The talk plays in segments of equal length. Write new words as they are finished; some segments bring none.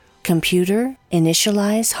Computer,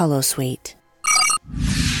 initialize holosuite.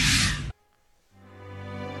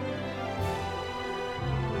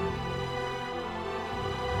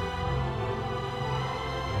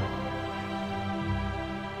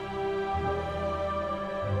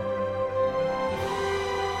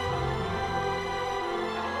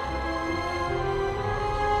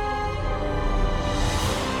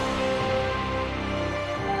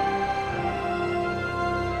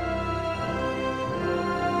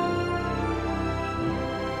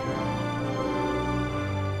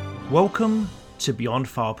 Welcome to Beyond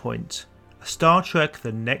Farpoint, a Star Trek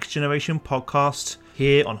The Next Generation podcast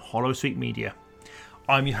here on Holosuite Media.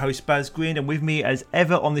 I'm your host Baz Green, and with me as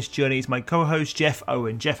ever on this journey is my co-host Jeff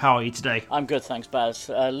Owen. Jeff, how are you today? I'm good, thanks Baz.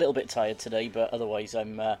 A little bit tired today, but otherwise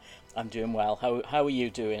I'm doing well. How are you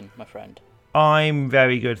doing, my friend? I'm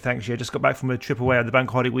very good, thanks. I just got back from a trip away on the bank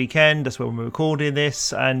holiday weekend. That's when we're recording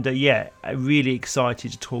this, and I'm really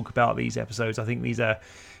excited to talk about these episodes. I think these are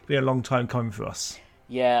been a long time coming for us.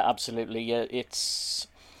 Yeah, absolutely.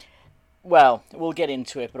 Well, we'll get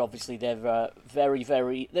into it, but obviously they're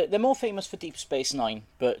they're more famous for Deep Space Nine,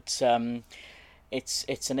 but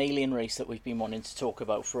it's an alien race that we've been wanting to talk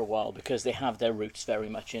about for a while because they have their roots very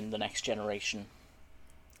much in the Next Generation.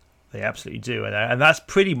 They absolutely do, and that's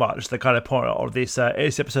pretty much the kind of point of this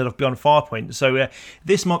episode of Beyond Farpoint. So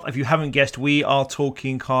this month, if you haven't guessed, we are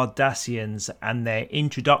talking Cardassians and their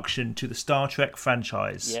introduction to the Star Trek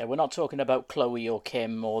franchise. Yeah, we're not talking about Chloe or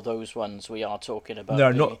Kim or those ones. We are talking about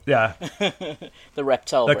the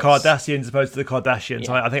reptile. The Cardassians opposed to the Kardashians.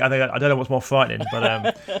 Yeah. I don't know what's more frightening,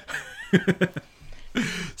 but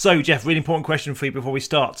So, Jeff, really important question for you before we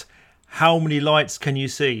start: how many lights can you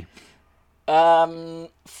see?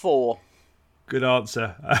 4. Good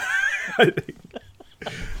answer. I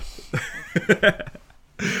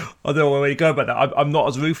don't know where you go about that. I'm not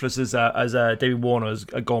as ruthless as David Warner as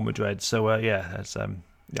Golma Dread. So that's I'm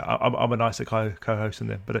a nicer co-host in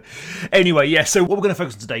there. But anyway, so what we're going to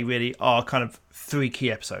focus on today really are kind of 3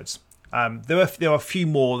 key episodes. There are a few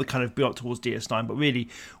more that kind of build up towards DS9, but really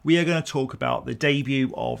we are going to talk about the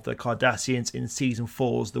debut of the Cardassians in Season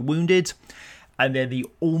 4's The Wounded, and then the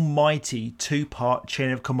almighty 2-part Chain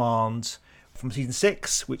of Command from Season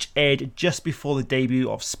 6, which aired just before the debut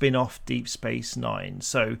of spin-off Deep Space Nine.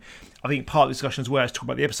 So I think part of the discussion as well is to talk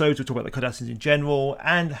about the episodes, we'll talk about the Cardassians in general,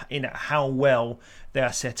 and how well they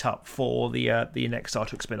are set up for the next Star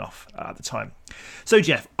Trek spin-off at the time. So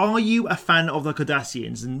Jeff, are you a fan of the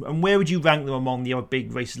Cardassians, and where would you rank them among the other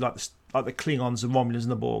big races like the Klingons, the Romulans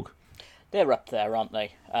and the Borg? They're up there, aren't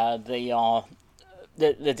they?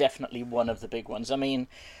 They're definitely one of the big ones. I mean,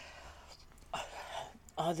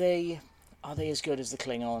 are they as good as the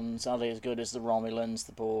Klingons? Are they as good as the Romulans,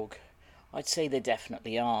 the Borg? I'd say they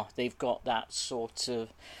definitely are. They've got that sort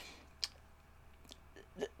of...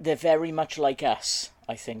 They're very much like us,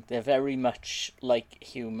 I think. They're very much like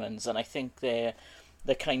humans, and I think they're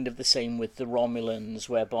kind of the same with the Romulans,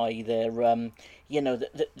 whereby they're,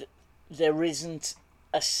 there isn't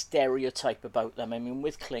a stereotype about them. I mean,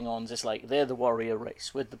 with Klingons, it's like they're the warrior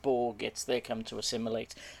race. With the Borg, it's they come to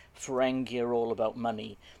assimilate. Ferengi are all about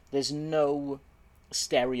money. There's no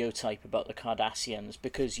stereotype about the Cardassians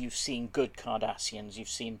because you've seen good Cardassians, you've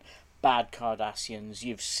seen bad Cardassians,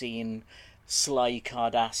 you've seen sly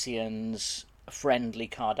Cardassians, friendly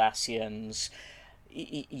Cardassians.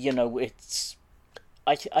 It's...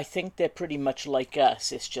 I think they're pretty much like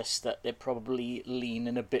us. It's just that they're probably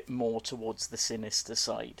leaning a bit more towards the sinister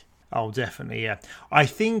side. Oh, definitely, yeah. I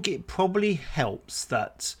think it probably helps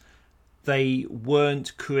that they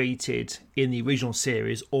weren't created in the original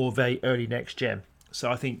series or very early Next Gen.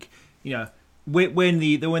 So I think, when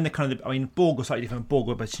the kind of, Borg were slightly different. Borg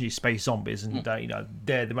were basically space zombies, and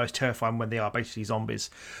they're the most terrifying when they are basically zombies.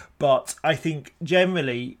 But I think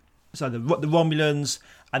generally, so the Romulans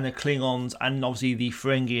and the Klingons, and obviously the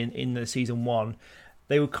Ferengi in the Season 1,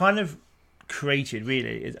 they were kind of created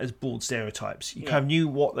really as broad stereotypes. You kind of knew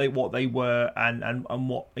what they were and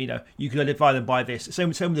what, you could identify them by this. Same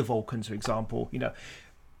with the Vulcans, for example.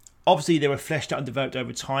 Obviously they were fleshed out and developed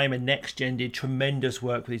over time, and Next Gen did tremendous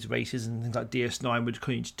work with these races, and things like DS9 would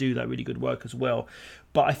continue to do that really good work as well.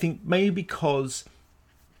 But I think maybe because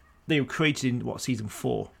they were created in Season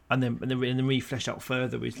 4, and then really fleshed out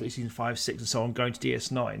further with Season 5, 6 and so on, going to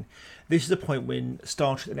DS9. This is the point when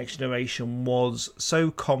Star Trek The Next Generation was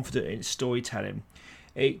so confident in its storytelling.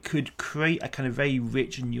 It could create a kind of very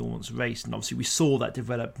rich and nuanced race, and obviously we saw that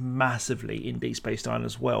develop massively in Deep Space Nine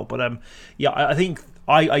as well. But I think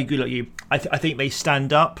I agree like you. I think they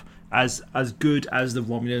stand up as good as the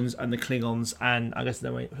Romulans and the Klingons, and I guess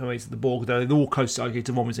the ways of the Borg. They're all close to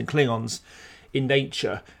Romulans and Klingons in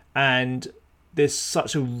nature, and there's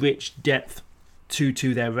such a rich depth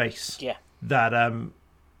to their race. Yeah. That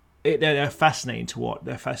they're fascinating to watch.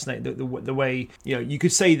 They're fascinating the way, you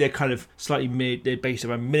could say they're kind of slightly they're based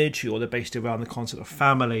around military, or they're based around the concept of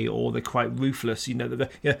family, or they're quite ruthless.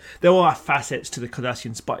 There are facets to the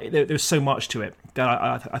Cardassians, but there's so much to it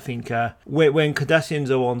that I think when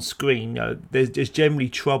Cardassians are on screen, there's generally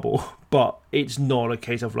trouble, but it's not a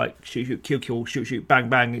case of like shoot, kill, shoot, bang,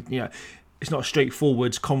 bang. It's not a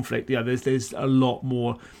straightforward conflict. There's a lot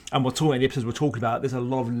more, and we're talking in the episodes we're talking about. There's a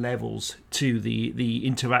lot of levels to the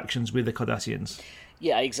interactions with the Cardassians.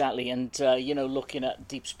 Yeah, exactly. And looking at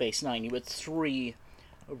Deep Space Nine, you had 3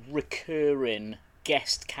 recurring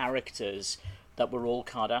guest characters that were all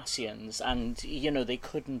Cardassians, and they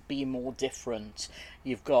couldn't be more different.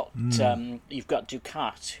 You've got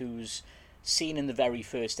Dukat, who's seen in the very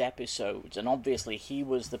first episode, and obviously he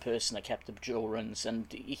was the person that kept the Bajorans, and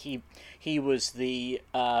he was the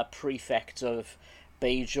prefect of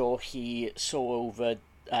Bajor. He saw over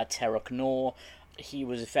Terok Nor. He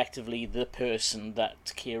was effectively the person that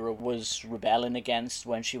Kira was rebelling against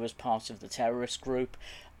when she was part of the terrorist group.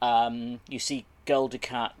 You see Gul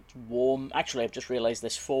Dukat, Worm. Actually, I've just realised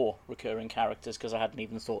there's 4 recurring characters because I hadn't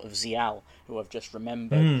even thought of Zial, who I've just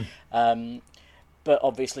remembered. But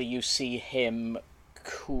obviously you see him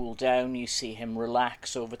cool down, you see him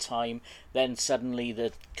relax over time, then suddenly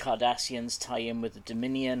the Cardassians tie in with the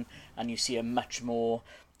Dominion, and you see a much more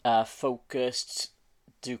focused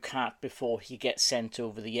Dukat before he gets sent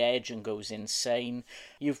over the edge and goes insane.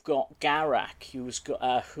 You've got Garak,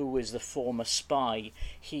 who is the former spy.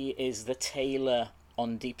 He is the tailor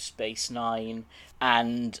on Deep Space Nine,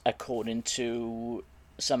 and according to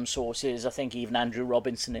some sources, I think even Andrew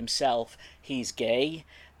Robinson himself, he's gay,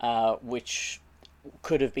 which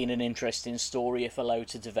could have been an interesting story if allowed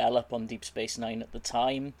to develop on Deep Space Nine at the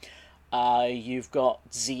time. You've got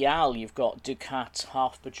Zial, you've got Dukat,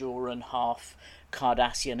 half Bajoran, half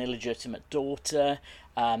Cardassian illegitimate daughter,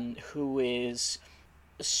 who is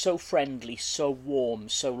so friendly, so warm,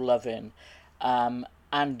 so loving.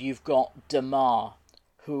 And you've got Damar,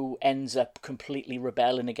 who ends up completely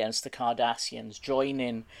rebelling against the Cardassians,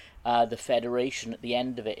 joining the Federation at the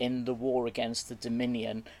end of it in the war against the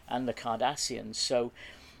Dominion and the Cardassians. So,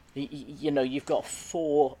 you've got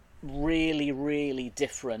 4 really, really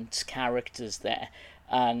different characters there.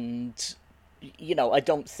 And, I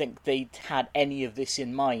don't think they had any of this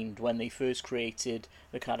in mind when they first created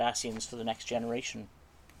the Cardassians for the next generation.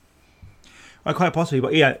 Well, quite possibly,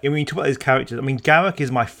 but yeah, when you talk about those characters, I mean, Garak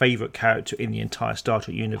is my favourite character in the entire Star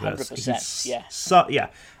Trek universe. 100%, yeah.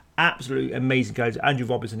 Absolutely amazing character. Andrew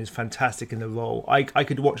Robinson is fantastic in the role. I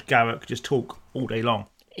could watch Garak just talk all day long.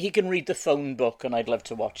 He can read the phone book, and I'd love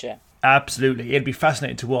to watch it. Absolutely, it'd be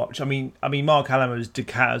fascinating to watch. I mean, Mark Alamo's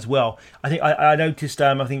Dukat as well. I think I noticed.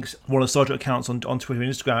 I think one of the Star Trek accounts on Twitter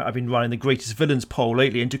and Instagram. I've been running the greatest villains poll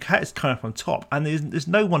lately, and Dukat is kind of on top. And there's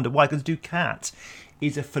no wonder why, because Dukat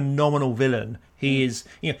is a phenomenal villain. He is,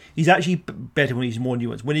 he's actually better when he's more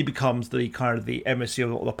nuanced. When he becomes the kind of the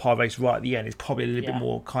emissary of the Parvase right at the end, it's probably a little bit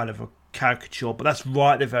more kind of a caricature, but that's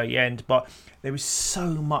right at the very end. But there is so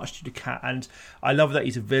much to Dukat, and I love that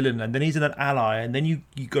he's a villain, and then he's an ally, and then you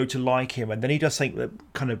go to like him, and then he does something that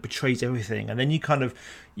kind of betrays everything, and then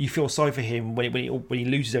you feel sorry for him when he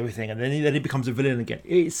loses everything, and then he becomes a villain again.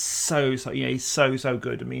 It's so he's so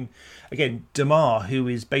good. I mean, again, Damar, who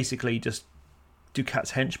is basically just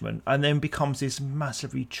Dukat's henchman, and then becomes this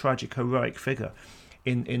massively tragic, heroic figure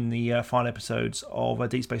in the final episodes of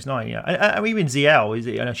Deep Space Nine. Yeah, and even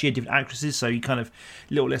Zial, she had different actresses, so you kind of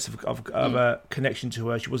a little less of a connection to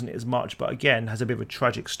her. She wasn't as much, but again has a bit of a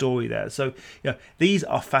tragic story there. So these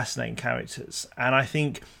are fascinating characters, and I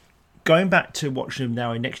think going back to watching them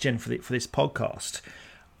now in Next Gen for this podcast,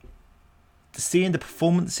 seeing the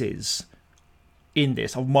performances in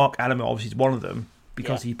this of Mark Alamo, obviously is one of them,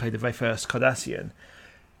 because he played the very first Cardassian.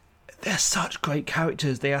 They're such great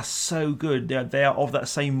characters. They are so good. They are of that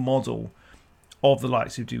same model of the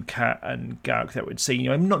likes of Dukat and Garak that we'd seen.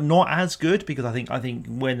 Not as good, because I think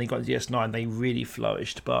when they got to DS9 they really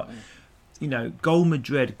flourished. But Gul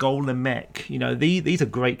Madred, Gul Namek, these are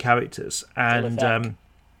great characters. And Gul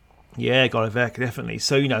Evek, definitely.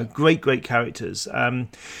 So great characters.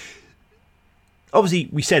 Obviously,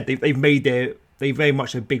 we said they've made they're very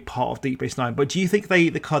much a big part of Deep Space Nine. But do you think the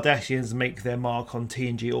Cardassians make their mark on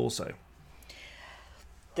TNG also?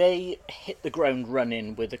 They hit the ground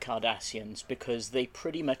running with the Cardassians because they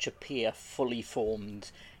pretty much appear fully formed.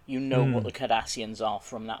 You know what the Cardassians are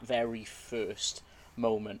from that very first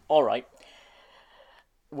moment. All right,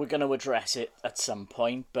 we're going to address it at some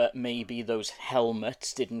point, but maybe those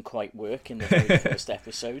helmets didn't quite work in the very first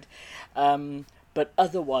episode. but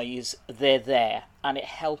otherwise they're there, and it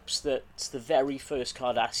helps that the very first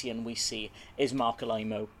Cardassian we see is Mark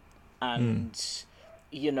Alimo, and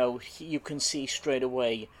you can see straight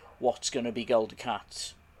away what's going to be Gul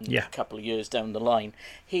Dukat a couple of years down the line.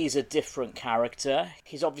 He's a different character.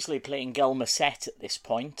 He's obviously playing Gul Macet at this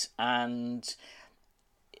point, and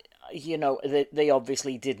they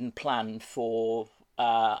obviously didn't plan for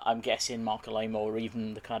I'm guessing Mark Alimo or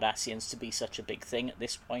even the Cardassians to be such a big thing at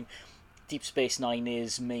this point. Deep Space Nine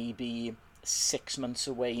is maybe 6 months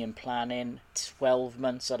away in planning, 12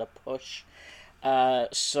 months at a push.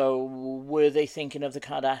 So were they thinking of the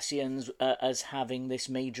Cardassians as having this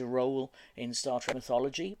major role in Star Trek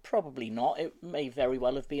mythology? Probably not. It may very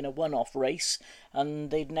well have been a one-off race, and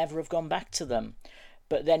they'd never have gone back to them.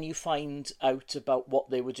 But then you find out about what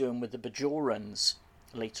they were doing with the Bajorans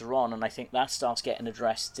later on, and I think that starts getting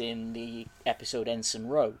addressed in the episode Ensign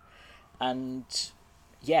Ro. And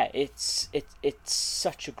yeah, it's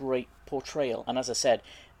such a great portrayal. And as I said,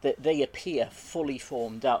 that they appear fully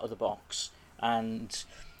formed out of the box. And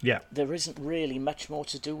there isn't really much more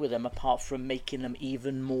to do with them apart from making them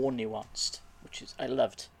even more nuanced, which is I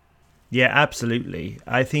loved. Yeah, absolutely.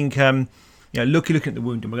 I think looking at the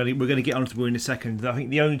wound, and we're going to get onto the wound in a second. I think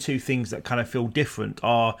the only two things that kind of feel different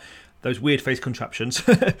are those weird face contraptions,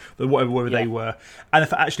 whatever they were, and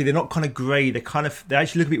if actually they're not kind of grey, they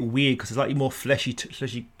actually look a bit weird because there's slightly more fleshy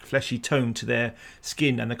tone to their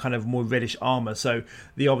skin and the kind of more reddish armour. So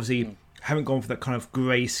they obviously haven't gone for that kind of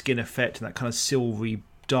grey skin effect and that kind of silvery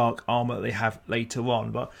dark armour that they have later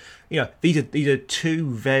on. But these are two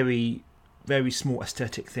very, very small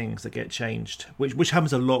aesthetic things that get changed, which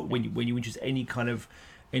happens a lot when you introduce any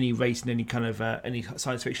race in any kind of any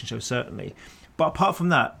science fiction show, certainly. But apart from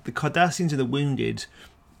that, the Cardassians and the Wounded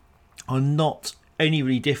are not any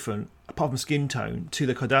really different, apart from skin tone, to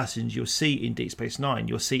the Cardassians you'll see in Deep Space Nine.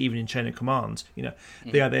 You'll see even in Chain of Command.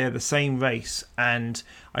 They are the same race, and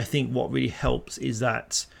I think what really helps is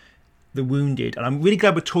that the Wounded, and I'm really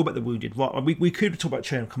glad we're talking about the Wounded. We could talk about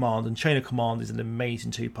Chain of Command, and Chain of Command is an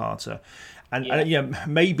amazing two-parter. And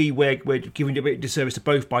maybe we're giving a bit of disservice to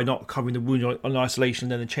both by not covering the Wounded on isolation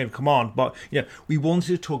and then the Chain of Command. But we wanted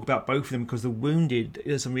to talk about both of them because the Wounded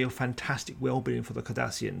is some real fantastic well-being for the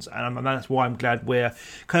Cardassians, and that's why I'm glad we're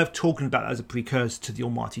kind of talking about that as a precursor to the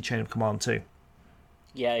almighty Chain of Command too.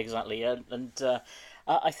 Yeah, exactly. And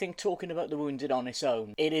I think talking about the Wounded on its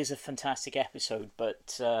own, it is a fantastic episode.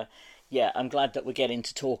 But I'm glad that we're getting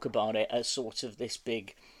to talk about it as sort of this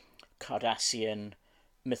big Cardassian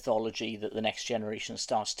mythology that the Next Generation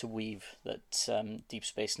starts to weave, that Deep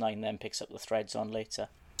Space Nine then picks up the threads on later.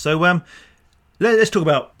 So let's talk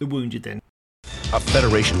about the Wounded then. A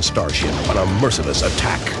Federation starship on a merciless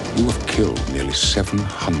attack. You have killed nearly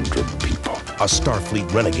 700 people. A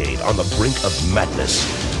Starfleet renegade on the brink of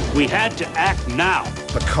madness. We had to act now.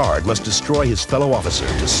 Picard must destroy his fellow officer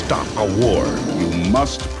to stop a war. You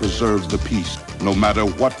must preserve the peace, no matter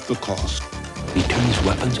what the cost. He turns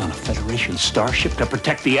weapons on a Federation starship to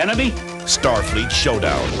protect the enemy? Starfleet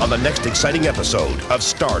Showdown on the next exciting episode of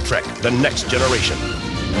Star Trek: The Next Generation.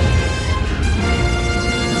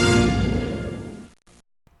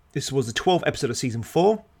 This was the 12th episode of Season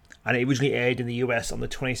 4, and it originally aired in the US on the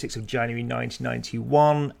 26th of January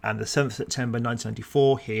 1991 and the 7th of September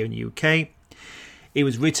 1994 here in the UK. It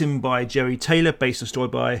was written by Jerry Taylor, based on a story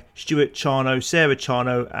by Stuart Charno, Sarah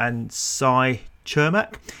Charno and Cy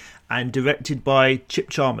Chermak, and directed by Chip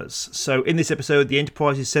Chalmers. So in this episode, the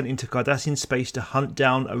Enterprise is sent into Cardassian space to hunt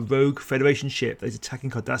down a rogue Federation ship that is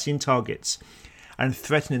attacking Cardassian targets and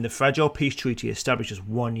threatening the fragile peace treaty established just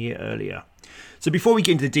 1 year earlier. So before we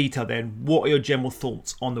get into the detail then, what are your general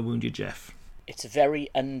thoughts on The Wounded, Jeff? It's a very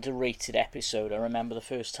underrated episode. I remember the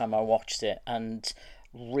first time I watched it and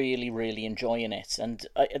really, really enjoying it. And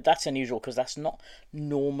that's unusual because that's not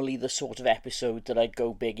normally the sort of episode that I'd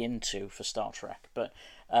go big into for Star Trek. But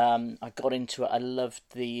I got into it. I loved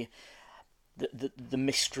the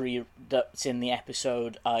mystery that's in the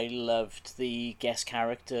episode. I loved the guest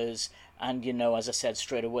characters, and as I said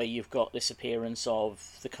straight away, you've got this appearance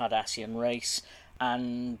of the Cardassian race,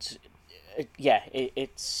 and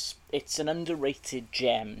it's an underrated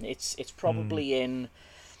gem. It's probably in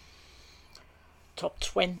top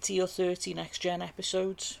 20 or 30 Next Gen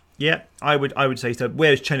episodes. Yeah, I would say so.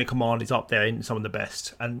 Whereas Chain of Command is up there in some of the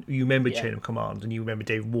best, and you remember Chain of Command, and you remember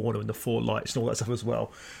David Warner and the Four Lights and all that stuff as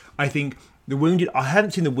well. I think The Wounded. I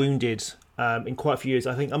haven't seen The Wounded in quite a few years.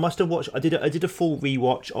 I think I must have watched. I did a full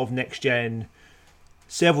rewatch of Next Gen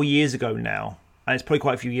several years ago now, and it's probably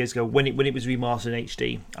quite a few years ago when it was remastered in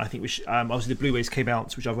HD. I think it was obviously the Blu-rays came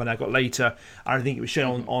out, which I got later. I think it was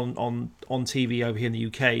shown on TV over here in the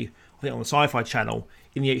UK think on the Sci-Fi Channel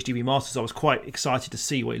in the HD remasters. I was quite excited to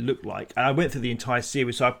see what it looked like, and I went through the entire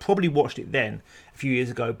series, so I probably watched it then a few years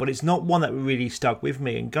ago, but it's not one that really stuck with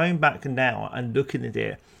me. And going back now and looking at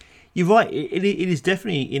it, you're right, it is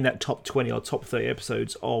definitely in that top 20 or top 30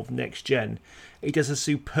 episodes of Next Gen. It does a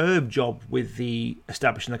superb job with the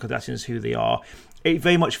establishing the Cardassians, who they are. It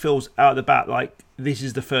very much feels out of the bat like this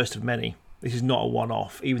is the first of many. This is not a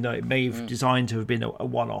one-off, even though it may have designed to have been a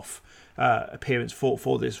one-off appearance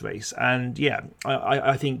for this race. And yeah,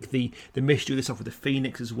 I think the mystery, the stuff with the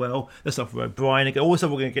Phoenix as well, the stuff with O'Brien, again, all the stuff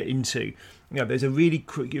we're going to get into. You know, there's a really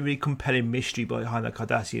compelling mystery behind the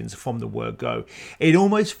Cardassians from the word go. It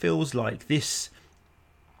almost feels like this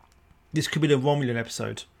could be the Romulan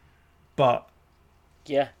episode, but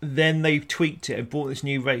yeah, then they tweaked it and brought this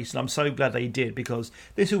new race, and I'm so glad they did, because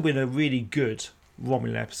this would have been a really good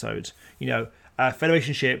Romulan episode. You know, a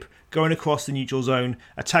Federation ship going across the neutral zone,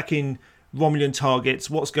 attacking Romulan targets.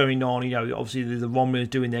 What's going on? You know, obviously the Romulans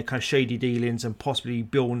doing their kind of shady dealings and possibly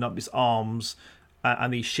building up these arms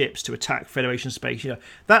and these ships to attack Federation space. You know,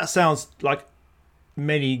 that sounds like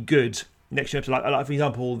many good Next Gen episodes. Like for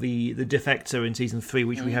example, the Defector in season 3,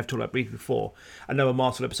 which we have talked about briefly before, another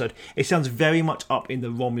Martel episode. It sounds very much up in the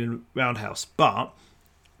Romulan roundhouse, but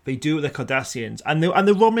they do with the Cardassians, and the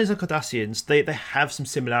Romulans and Cardassians, they have some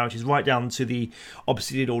similarities, right down to the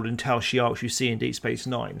Obsidian Order and Tal Shiar, which you see in Deep Space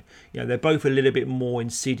Nine. You know, they're both a little bit more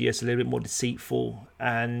insidious, a little bit more deceitful,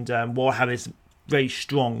 and while having this very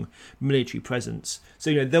strong military presence. So,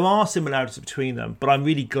 you know, there are similarities between them, but I'm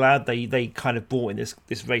really glad they kind of brought in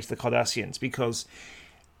this race, the Cardassians, because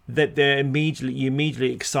they're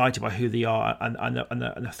immediately excited by who they are and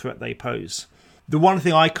the threat they pose. The one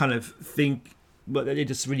thing I kind of think, but they did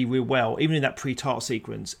this really, really well, even in that pre-Tart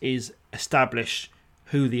sequence, is establish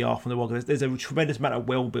who they are from the world. There's a tremendous amount of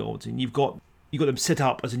world building. You've got them set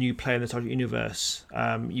up as a new player in the Star Trek universe.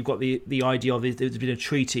 You've got the idea of there's been a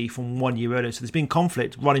treaty from 1 year earlier, so there's been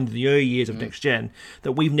conflict running into the early years of Next Gen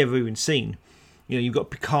that we've never even seen. You know, you've got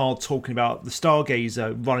Picard talking about the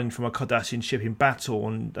Stargazer running from a Cardassian ship in battle,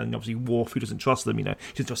 and obviously Worf, who doesn't trust them. You know,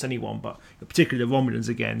 he doesn't trust anyone, but particularly the Romulans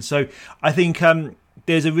again. So I think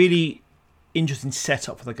there's a really interesting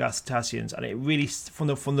setup for the Cardassians, and it really,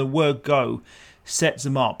 from the word go, sets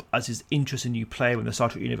them up as this interesting new player in the Star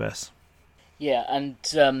Trek universe. Yeah, and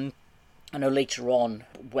I know later on,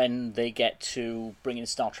 when they get to bringing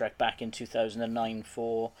Star Trek back in 2009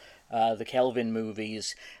 for the Kelvin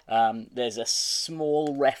movies, there's a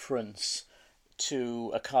small reference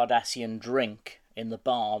to a Cardassian drink in the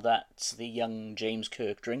bar that the young James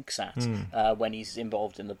Kirk drinks at when he's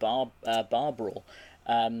involved in the bar brawl.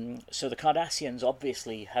 So the Cardassians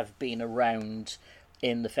obviously have been around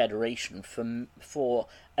in the Federation for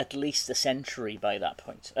at least a century by that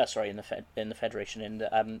point. In the Federation,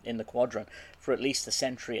 in the Quadrant, for at least a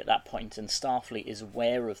century at that point, and Starfleet is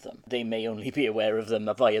aware of them. They may only be aware of them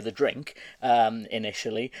via the drink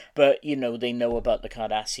initially, but you know, they know about the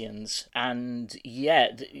Cardassians, and yeah,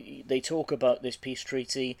 they talk about this peace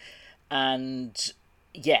treaty, and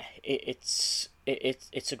yeah, it's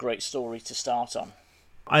a great story to start on.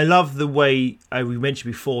 I love the way we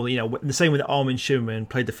mentioned before, you know, the same way that Armin Shimerman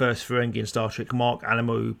played the first Ferengi in Star Trek, Mark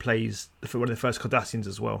Alamo plays one of the first Cardassians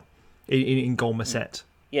as well, in Gul Macet.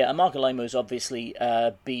 Yeah, and Mark Alamo's obviously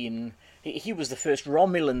been... He was the first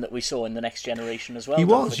Romulan that we saw in The Next Generation as well. He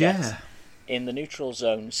was, yeah. In the neutral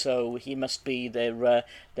zone, so he must be their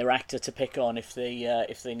actor to pick on if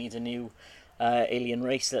they need a new alien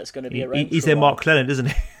race that's going to be around. He's their Mark Lennon, isn't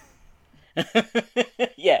he?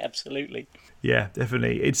 Yeah, absolutely. Yeah,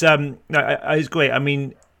 definitely. It's great. I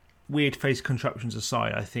mean, weird face contraptions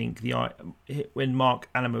aside, I think when Mark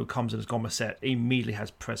Alamo comes in as Gul Macet, he immediately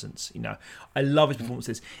has presence. You know, I love his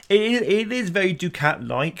performances. It is very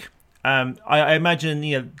Dukat-like. I imagine,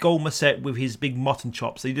 you know, Gul Macet with his big mutton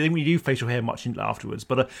chops. They didn't really do facial hair much afterwards,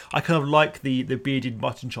 but I kind of like the bearded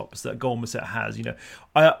mutton chops that Gul Macet has. You know,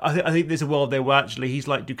 I think there's a world there where actually he's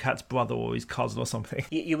like Dukat's brother or his cousin or something.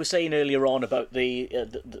 You were saying earlier on about the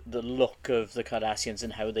look of the Cardassians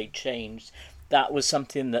and how they changed. That was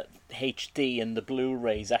something that HD and the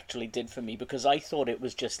Blu-rays actually did for me, because I thought it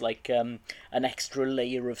was just like an extra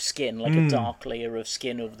layer of skin, like a dark layer of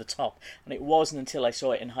skin over the top. And it wasn't until I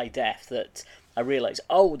saw it in high def that I realised,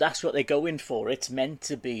 oh, that's what they're going for. It's meant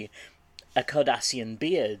to be a Cardassian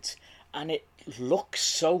beard. And it looks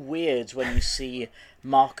so weird when you see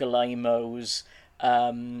Mark Alamo's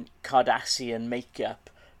Cardassian makeup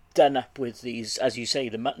done up with these, as you say,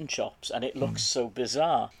 the mutton chops, and it looks so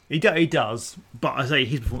bizarre. He does, but I say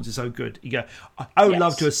his performance is so good. I would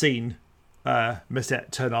love to have seen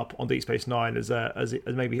Mazet turn up on Deep Space Nine as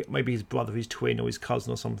maybe his brother, his twin, or his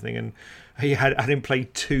cousin or something, and he had him play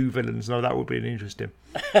 2 villains. No, that would be interesting.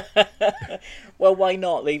 Well, why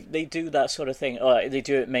not? They do that sort of thing. They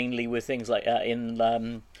do it mainly with things like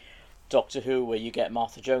in Doctor Who, where you get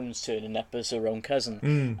Martha Jones turning up as her own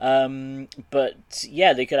cousin. But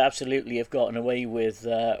yeah, they could absolutely have gotten away with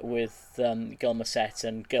Gul Macet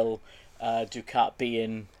and Gul Dukat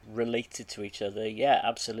being related to each other. Yeah,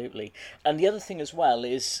 absolutely. And the other thing as well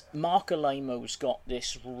is Mark Alaimo's got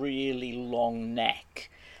this really long neck,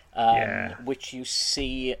 which you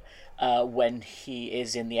see when he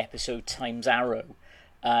is in the episode Time's Arrow,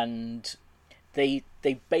 and they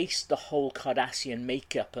based the whole Cardassian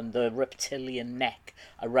makeup and the reptilian neck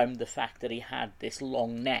around the fact that he had this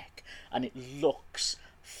long neck, and it looks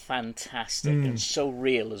fantastic and so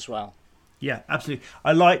real as well. Yeah, absolutely.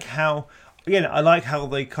 I like how the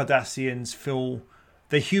Cardassians feel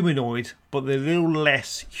they're humanoid, but they're a little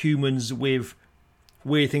less humans with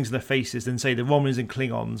weird things in their faces than, say, the Romulans and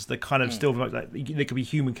Klingons. They're kind of still like they could be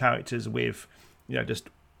human characters with, just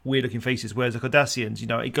weird looking faces. Whereas the Cardassians,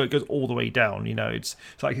 it goes all the way down. It's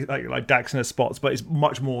like Dax and her spots, but it's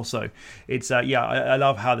much more so. It's I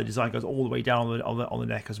love how the design goes all the way down on the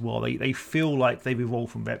neck as well. They feel like they've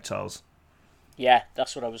evolved from reptiles. Yeah,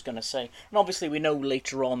 that's what I was going to say. And obviously we know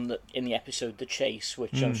later on that in the episode The Chase,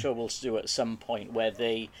 which I'm sure we'll do at some point, where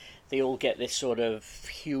they all get this sort of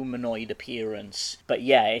humanoid appearance. But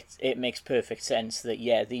yeah, it makes perfect sense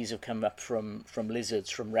that, these have come up from lizards,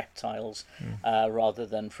 from reptiles, rather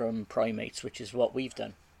than from primates, which is what we've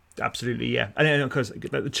done. Absolutely, yeah. And of course,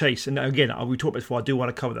 the Chase, and again, we talked before, I do want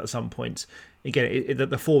to cover that at some point. Again,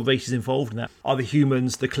 the 4 races involved in that are the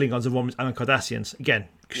humans, the Klingons, the Romulans, and the Cardassians. Again,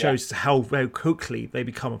 shows how very quickly they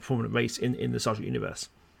become a prominent race in the Star Trek universe.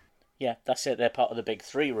 Yeah, that's it. They're part of the big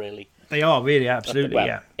 3, really. They are, really, absolutely,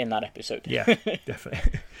 in that episode. Yeah,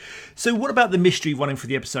 definitely. So what about the mystery running through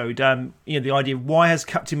the episode? The idea of why has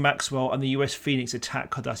Captain Maxwell and the US Phoenix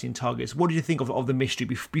attacked Cardassian targets? What do you think of the mystery?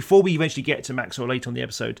 Before we eventually get to Maxwell later on the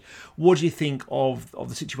episode, what do you think of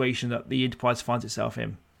the situation that the Enterprise finds itself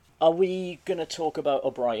in? Are we going to talk about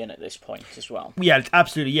O'Brien at this point as well? Yeah,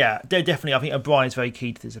 absolutely, yeah. Definitely, I think O'Brien's very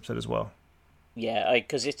key to this episode as well. Yeah,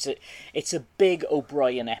 because it's a big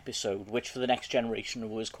O'Brien episode, which for the Next Generation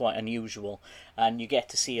was quite unusual, and you get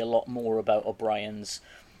to see a lot more about O'Brien's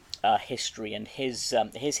history and his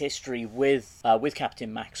history with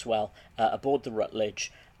Captain Maxwell aboard the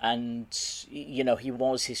Rutledge. And, he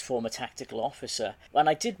was his former tactical officer. And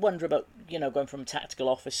I did wonder about, going from a tactical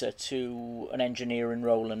officer to an engineering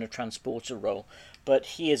role and a transporter role. But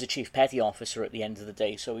he is a chief petty officer at the end of the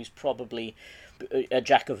day, so he's probably a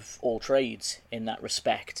jack of all trades in that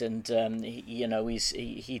respect. And,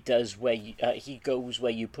 he does he goes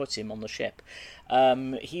where you put him on the ship.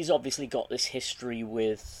 He's obviously got this history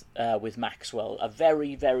with Maxwell, a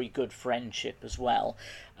very, very good friendship as well.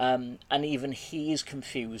 And even he's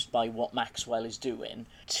confused by what Maxwell is doing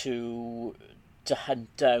to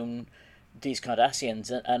hunt down these Cardassians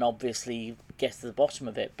and obviously get to the bottom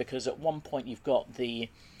of it, because at one point you've got the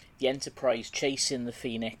Enterprise chasing the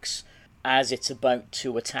Phoenix as it's about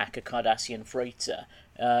to attack a Cardassian freighter,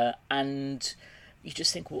 and you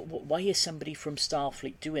just think, why is somebody from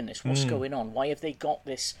Starfleet doing this? What's going on? Why have they got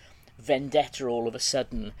this vendetta all of a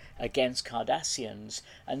sudden against Cardassians?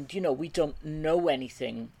 And we don't know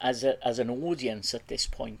anything as an audience at this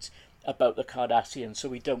point about the Cardassians, so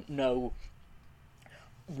we don't know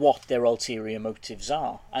what their ulterior motives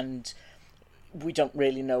are, and we don't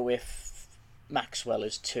really know if Maxwell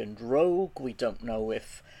has turned rogue. We don't know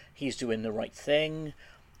if he's doing the right thing.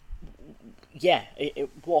 Yeah,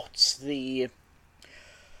 what's his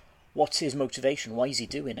motivation? Why is he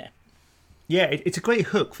doing it? Yeah, it's a great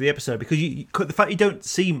hook for the episode, because the fact you don't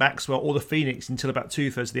see Maxwell or the Phoenix until about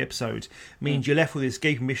 2/3 of the episode means you're left with this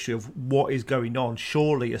gaping mystery of what is going on.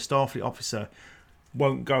 Surely a Starfleet officer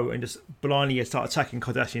won't go and just blindly start attacking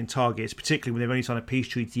Cardassian targets, particularly when they've only signed a peace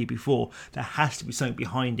treaty the year before. There has to be something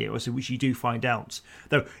behind it, which you do find out,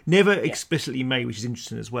 though never explicitly made, which is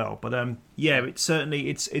interesting as well. But it's certainly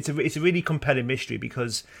it's a really compelling mystery,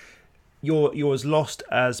 because you're as lost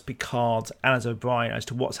as Picard and as O'Brien as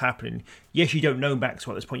to what's happening. Yes, you don't know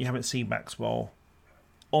Maxwell at this point. You haven't seen Maxwell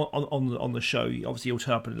on the show. Obviously, he'll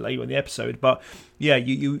turn up later in the episode, but yeah,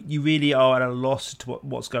 you really are at a loss to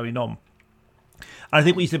what's going on. And I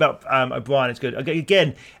think what you said about O'Brien is good.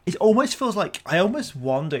 Again, it almost feels like, I almost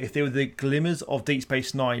wonder if there were the glimmers of Deep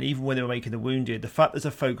Space Nine, even when they were making The Wounded, the fact there's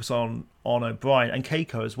a focus on O'Brien and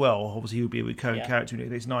Keiko as well. Obviously, he would be a recurring character in Deep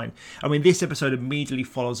Space Nine. I mean, this episode immediately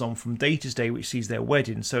follows on from Data's Day, which sees their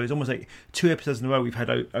wedding. So it's almost like 2 episodes in a row we've had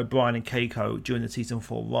O'Brien and Keiko during the season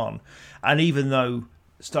 4 run. And even though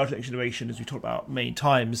Star Trek Next Generation, as we talked about many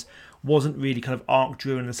times, wasn't really kind of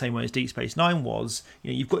arc-driven in the same way as Deep Space Nine was,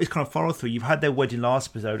 you've got this kind of follow-through. You've had their wedding last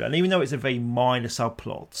episode, and even though it's a very minor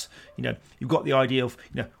subplot, you've got the idea of,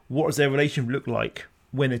 what does their relationship look like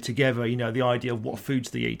when they're together, the idea of what foods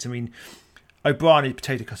they eat. I mean, O'Brien is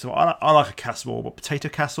potato casserole. I like a casserole, but potato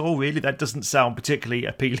casserole, really? That doesn't sound particularly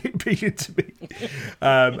appealing to me.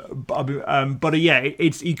 But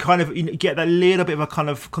you kind of get that little bit of a kind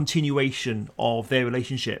of continuation of their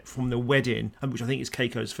relationship from the wedding, which I think is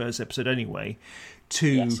Keiko's first episode anyway,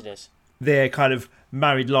 to their kind of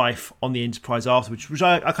married life on the Enterprise afterwards, which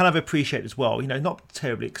I kind of appreciate as well. Not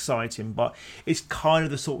terribly exciting, but it's kind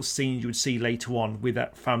of the sort of scenes you would see later on with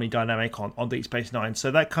that family dynamic on Deep Space Nine.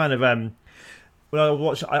 So that kind of when I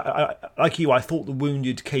watched, I like you, I thought The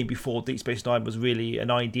Wounded came before Deep Space Nine was really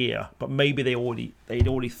an idea, but maybe they'd already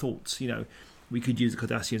thought, we could use the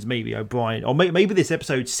Cardassians, maybe O'Brien, or maybe this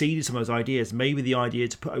episode seeded some of those ideas. Maybe the idea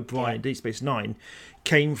to put O'Brien in Deep Space Nine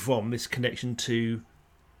came from this connection to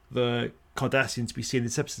the Cardassians we see in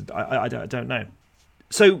this episode. I don't know.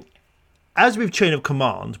 So, as with Chain of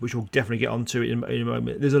Command, which we'll definitely get onto in a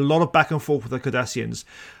moment, there's a lot of back and forth with the Cardassians.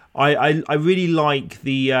 I really like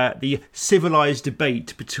the civilized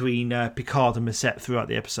debate between Picard and Macet throughout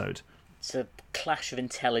the episode. It's a clash of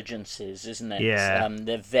intelligences, isn't it? Yeah.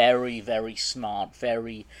 They're very, very smart,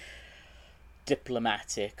 very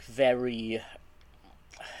diplomatic, very...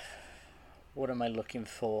 What am I looking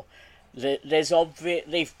for?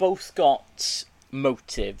 They've both got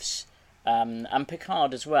motives, and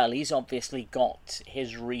Picard as well. He's obviously got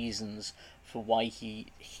his reasons for why he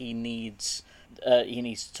needs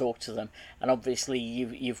to talk to them, and obviously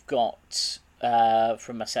you've got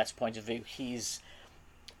from Macet's point of view, he's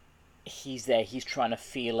there. He's trying to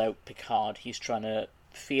feel out Picard. He's trying to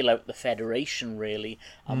feel out the Federation really,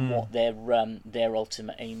 and what their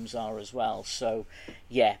ultimate aims are as well. So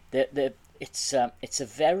yeah, it's a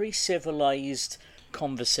very civilized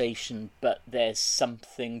conversation, but there's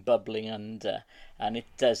something bubbling under, and it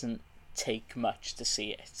doesn't take much to see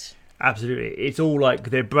it. Absolutely, it's all like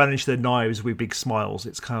they brandish their knives with big smiles.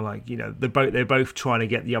 It's kind of like they're both trying to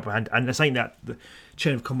get the upper hand, and they're saying that the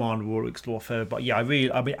Chain of Command will explore further. But yeah, I mean,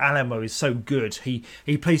 Alamo is so good. He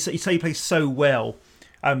plays so well.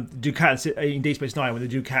 Dukat in Deep Space Nine, when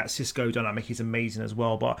the Dukat Sisko dynamic is amazing as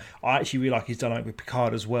well. But I actually really like his dynamic with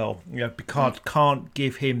Picard as well. Picard can't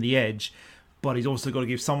give him the edge, but he's also got to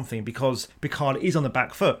give something, because Picard is on the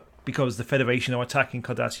back foot, because the Federation are attacking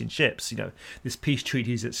Cardassian ships. This peace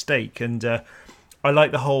treaty is at stake, and I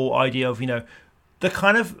like the whole idea of the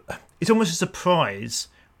kind of, it's almost a surprise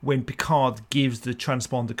when Picard gives the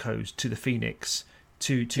transponder codes to the Phoenix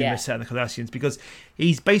to Macet and the Cardassians, because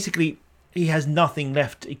he's basically, he has nothing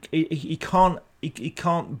left. He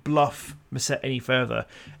can't bluff Macet any further.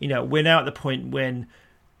 We're now at the point when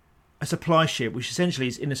a supply ship, which essentially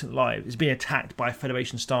is innocent lives, is being attacked by a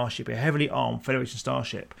Federation starship, a heavily armed Federation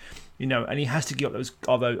starship, and he has to give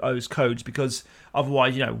up those codes, because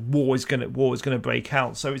otherwise, war is going to break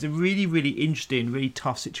out. So it's a really, really interesting, really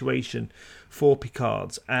tough situation for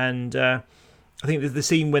Picard. And I think there's the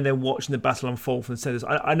scene when they're watching the battle unfold from the centers.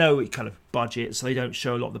 I know it kind of budget, so they don't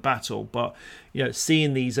show a lot of the battle, but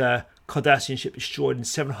seeing these Cardassian ships destroyed and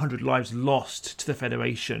 700 lives lost to the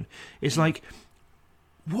Federation, it's like,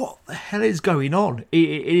 what the hell is going on?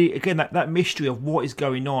 Again, that mystery of what is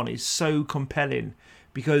going on is so compelling,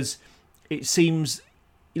 because it seems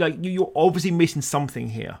like you're obviously missing something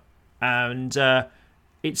here, and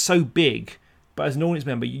it's so big. But as an audience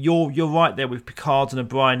member, you're right there with Picard and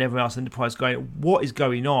O'Brien and everyone else in Enterprise going, what is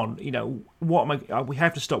going on? We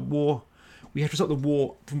have to stop war. We have to stop the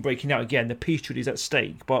war from breaking out again. The peace treaty is at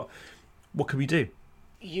stake, but what can we do?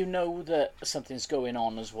 You know that something's going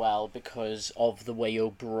on as well because of the way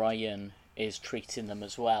O'Brien is treating them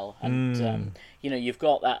as well. And, you've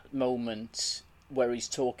got that moment where he's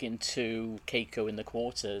talking to Keiko in the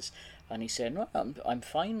quarters, and he's saying, well, I'm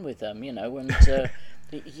fine with them, and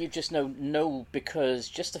you just know, because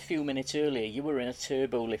just a few minutes earlier you were in a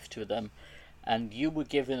turbo lift with them, and you were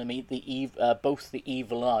giving them both the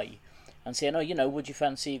evil eye, and saying, would you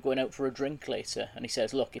fancy going out for a drink later? And he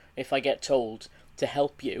says, look, if I get told to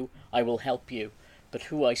help you, I will help you, but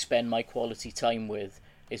who I spend my quality time with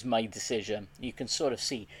is my decision. You can sort of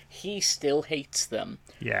see he still hates them,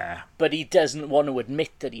 but he doesn't want to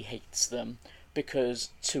admit that he hates them, because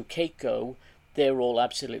to Keiko, they're all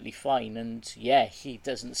absolutely fine, and yeah, he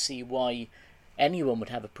doesn't see why anyone would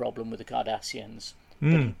have a problem with the Cardassians,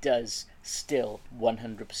 but he does still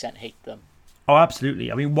 100% hate them. Oh,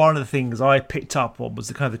 absolutely. I mean, one of the things I picked up on was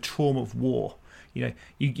the kind of the trauma of war. You know,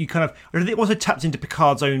 you kind of, I think it also tapped into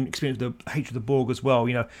Picard's own experience with the hatred of the Borg as well,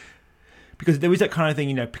 you know, because there is that kind of thing,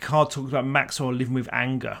 you know, Picard talks about Maxwell living with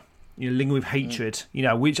anger, you know, living with hatred, you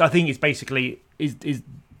know, which I think is basically, is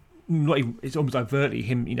not even, it's almost overtly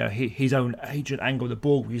him, you know, his own hatred and anger with the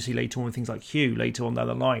Borg, we see later on with things like Hugh, later on down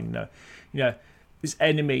the line, you know, this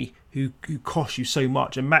enemy who cost you so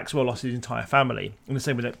much, and Maxwell lost his entire family, in the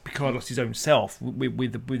same way that Picard lost his own self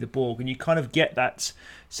with the Borg, and you kind of get that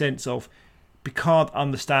sense of Picard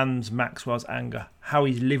understands Maxwell's anger, how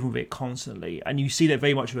he's living with it constantly, and you see that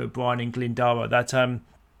very much with O'Brien and Glindara.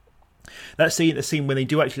 That scene when they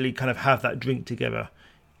do actually kind of have that drink together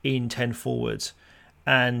in 10 Forwards,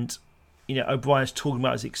 and you know O'Brien's talking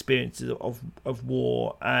about his experiences of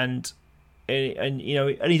war, and you know,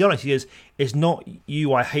 and he's honest. He goes, "It's not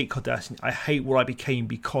you I hate, Cardassian. I hate what I became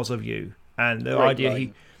because of you." And the idea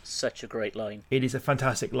such a great line. It is a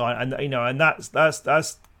fantastic line, and you know, and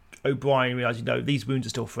that's O'Brien realising, you know, these wounds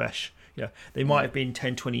are still fresh. You know, they might have been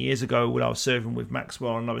 10, 20 years ago when I was serving with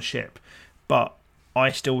Maxwell on another ship, but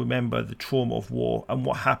I still remember the trauma of war and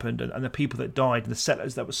what happened, and the people that died and the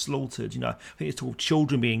settlers that were slaughtered. You know, I think it's all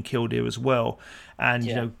children being killed here as well. And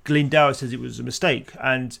you know, Glindara says it was a mistake,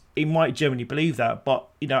 and he might generally believe that. But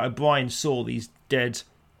you know, O'Brien saw these dead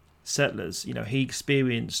settlers. You know, he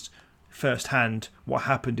experienced firsthand what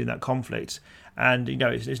happened in that conflict, and you know,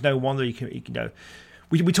 it's no wonder you know.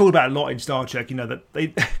 We talk about a lot in Star Trek, you know, that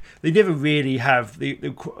they never really have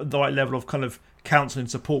the right level of kind of counsel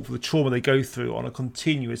and support for the trauma they go through on a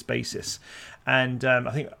continuous basis. And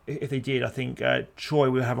I think if they did, I think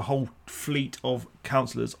Troy would have a whole fleet of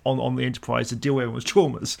counsellors on the Enterprise to deal with everyone's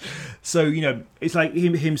traumas. So, you know, it's like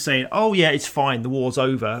him saying, oh yeah, it's fine, the war's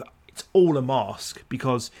over. It's all a mask,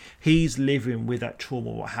 because he's living with that trauma,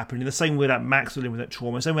 what happened. In the same way that Max was living with that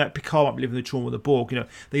trauma, the same way that Picard might be living with the trauma of the Borg, you know,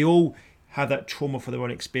 they all have that trauma for their own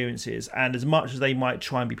experiences, and as much as they might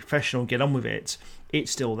try and be professional and get on with it, it's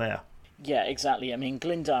still there. Yeah, exactly. I mean,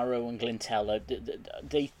 Glindaro and Glintella,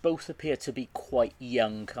 they both appear to be quite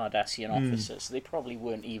young Cardassian officers. They probably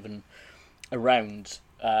weren't even around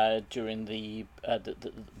during the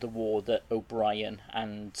war that O'Brien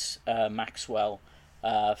and Maxwell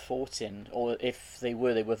fought in, or if they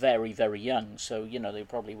were very, very young. So, you know, they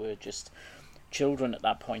probably were just children at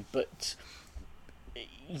that point. But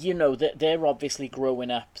you know, they're obviously growing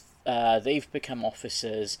up. They've become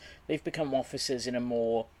officers. They've become officers in a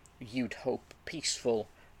more, you'd hope, peaceful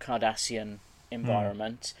Cardassian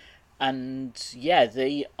environment. And yeah,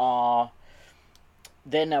 they're now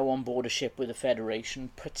on board a ship with the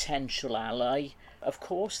Federation, potential ally. Of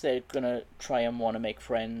course, they're going to try and want to make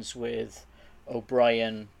friends with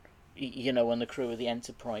O'Brien, you know, and the crew of the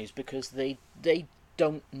Enterprise, because they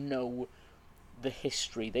don't know the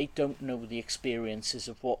history. They don't know the experiences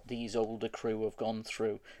of what these older crew have gone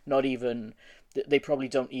through. Not even, they probably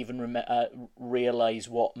don't even realise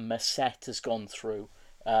what Maset has gone through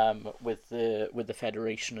with the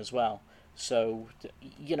Federation as well. So,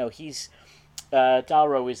 you know, he's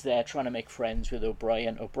Darrow is there trying to make friends with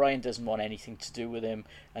O'Brien. O'Brien doesn't want anything to do with him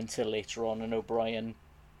until later on, and O'Brien,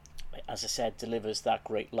 as I said, delivers that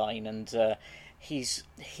great line, and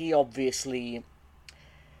he obviously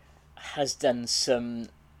has done some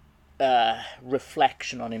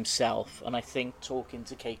reflection on himself, and I think talking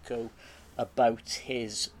to Keiko about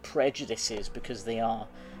his prejudices, because they are,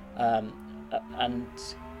 and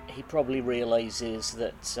he probably realises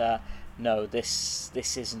that no, this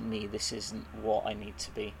isn't me, this isn't what I need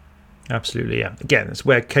to be. Absolutely, yeah. Again, it's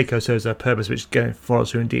where Keiko serves her purpose, which again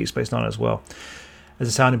follows her in Deep Space Nine as well, as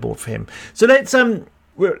a sounding board for him. So let's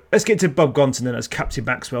get to Bob Gonton then as Captain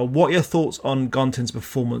Maxwell. What are your thoughts on Gonton's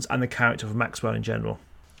performance and the character of Maxwell in general?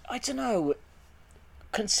 I don't know.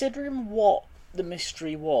 Considering what the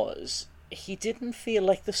mystery was, he didn't feel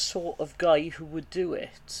like the sort of guy who would do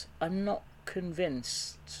it. I'm not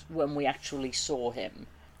convinced when we actually saw him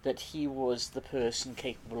that he was the person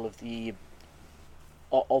capable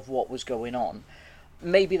of what was going on.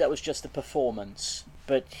 Maybe that was just a performance,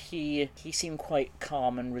 but he seemed quite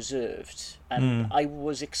calm and reserved, and I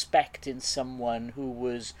was expecting someone who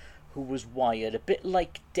was wired, a bit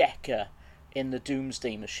like Decker in the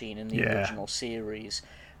Doomsday Machine in the original series.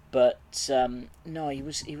 But no, he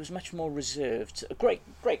was much more reserved. A great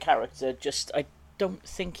character. Just I don't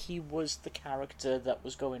think he was the character that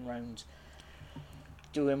was going around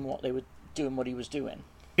doing what he was doing.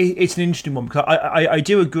 It's an interesting one because I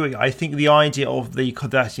do agree. I think the idea of the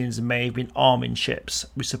Cardassians may have been arming ships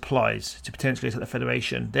with supplies to potentially attack the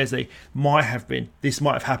Federation. There's a might have been, this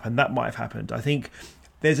might have happened, that might have happened. I think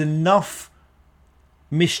there's enough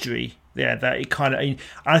mystery there that it kind of, and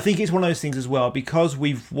I think it's one of those things as well, because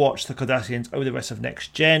we've watched the Cardassians over the rest of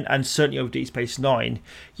Next Gen and certainly over Deep Space Nine.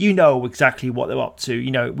 You know exactly what they're up to.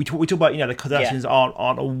 You know, we talk about, you know, the Cardassians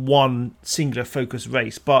aren't a one singular focused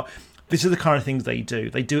race, but this is the kind of things they do.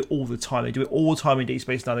 They do it all the time. They do it all the time in Deep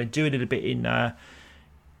Space Nine. They do it a little bit in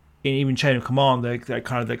even Chain of Command. They've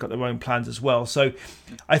got their own plans as well. So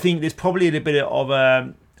I think there's probably a little bit of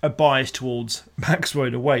a bias towards Maxwell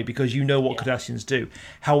in a way, because you know what Cardassians do.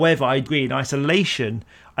 However, I agree, in isolation,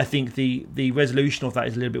 I think the resolution of that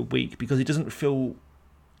is a little bit weak, because it doesn't feel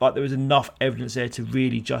like there was enough evidence there to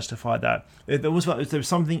really justify that. There was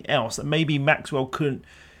something else that maybe Maxwell couldn't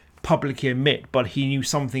publicly admit, but he knew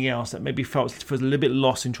something else that maybe felt a little bit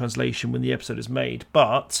lost in translation when the episode is made.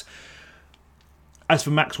 But as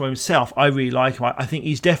for Maxwell himself, I really like him. I think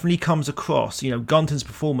he's definitely comes across, you know, Gunton's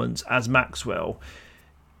performance as Maxwell,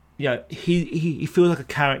 you know, he feels like a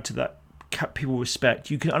character that people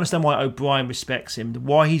respect. You can understand why O'Brien respects him,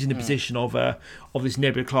 why he's in the position of this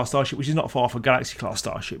Nebula class starship, which is not far from a Galaxy class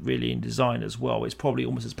starship really in design as well. It's probably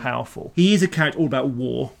almost as powerful. He is a character all about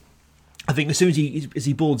war. I think as soon as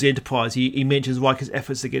he boards the Enterprise, he mentions Riker's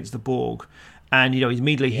efforts against the Borg, and you know,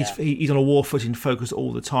 immediately he's on a war footing, focused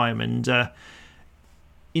all the time, and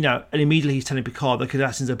you know, and immediately he's telling Picard the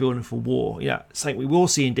Cardassians are building for war. You know, something we will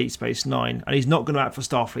see in Deep Space Nine, and he's not going to act for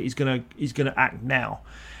Starfleet. He's going to act now,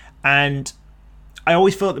 and I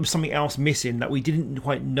always felt there was something else missing that we didn't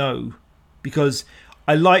quite know, because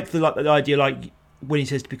I like the idea, like when he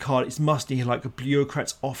says to Picard, it's musty like a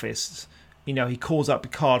bureaucrat's office. You know, he calls out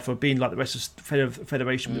Picard for being like the rest of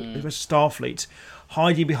Federation, the rest of Starfleet,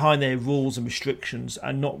 hiding behind their rules and restrictions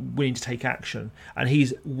and not willing to take action. And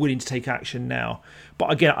he's willing to take action now.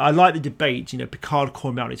 But again, I like the debate. You know, Picard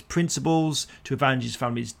calling out his principles to avenge his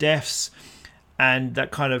family's deaths, and that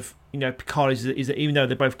kind of, you know, Picard is even though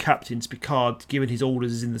they're both captains, Picard, given his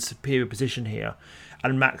orders, is in the superior position here,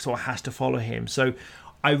 and Maxwell has to follow him. So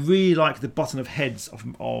I really like the button of heads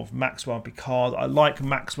of Maxwell and Picard. I like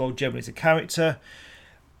Maxwell generally as a character.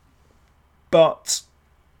 But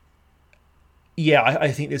yeah,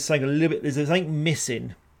 I think there's something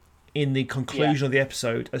missing in the conclusion of the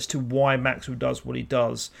episode as to why Maxwell does what he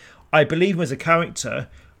does. I believe him as a character.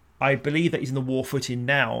 I believe that he's in the war footing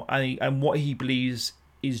now, and what he believes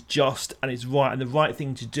is just and is right and the right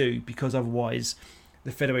thing to do, because otherwise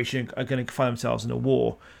the Federation are going to find themselves in a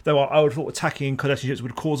war. Though I would have thought attacking Cardassian ships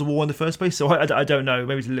would cause a war in the first place, so I don't know.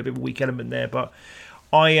 Maybe it's a little bit of a weak element there, but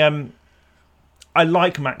I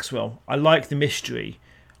like Maxwell. I like the mystery.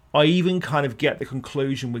 I even kind of get the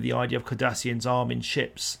conclusion with the idea of Cardassians arming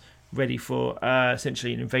ships ready for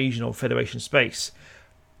essentially an invasion of Federation space.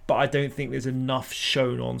 But I don't think there's enough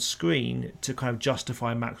shown on screen to kind of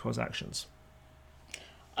justify Maxwell's actions.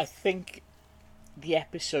 I think the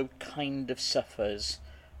episode kind of suffers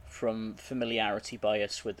from familiarity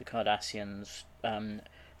bias with the Cardassians,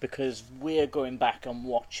 because we're going back and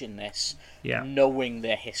watching this, knowing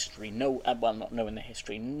their history, not knowing their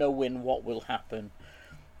history, knowing what will happen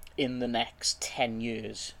in the next 10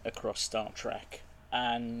 years across Star Trek.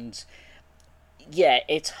 And yeah,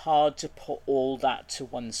 it's hard to put all that to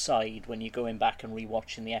one side when you're going back and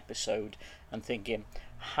rewatching the episode and thinking,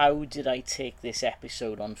 how did I take this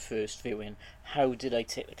episode on first viewing? How did I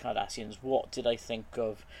take the Cardassians? What did I think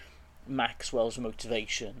of Maxwell's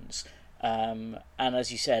motivations? And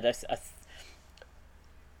as you said,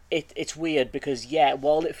 it's weird because,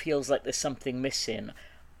 while it feels like there's something missing,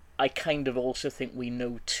 I kind of also think we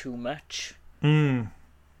know too much. And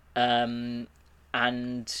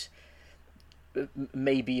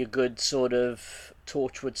maybe a good sort of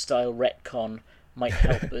Torchwood-style retcon might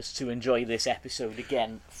help us to enjoy this episode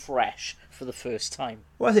again, fresh, for the first time.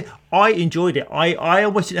 Well, I enjoyed it. I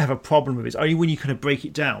almost didn't have a problem with it. It's only when you kind of break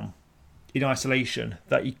it down in isolation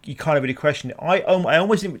that you kind of really question it. I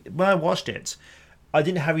almost didn't, when I watched it, I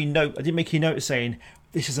didn't make any note saying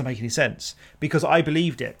this doesn't make any sense, because I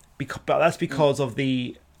believed it. But that's because of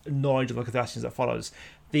the knowledge of the Cardassians that follows.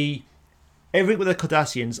 Everything with the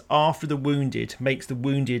Cardassians after The Wounded makes The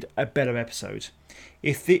Wounded a better episode.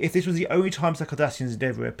 If this was the only time the Cardassians had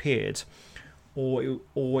ever appeared, or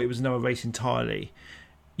it was another race entirely,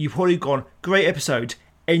 you've probably gone, great episode,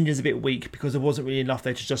 ending's a bit weak because there wasn't really enough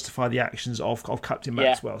there to justify the actions of Captain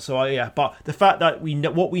Maxwell. So but the fact that we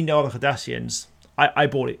know what we know of the Cardassians, I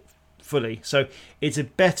bought it fully. So it's a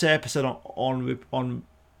better episode on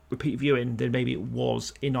repeat viewing than maybe it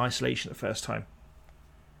was in isolation the first time.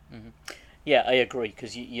 Mm-hmm. Yeah, I agree,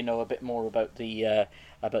 because you know a bit more about the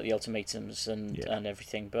ultimatums and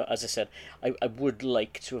everything. But as I said, I would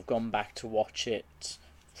like to have gone back to watch it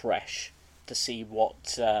fresh to see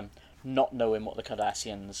what not knowing what the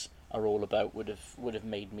Cardassians are all about would have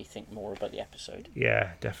made me think more about the episode.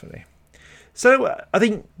 Yeah, definitely. So I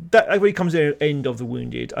think that really comes to the end of The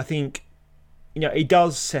Wounded. I think, it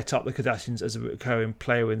does set up the Cardassians as a recurring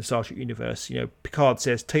player in the Star Trek universe. Picard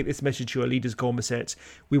says, "Take this message to your leaders, Gormacet.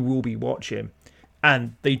 We will be watching."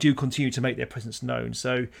 And they do continue to make their presence known.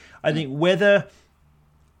 So I think whether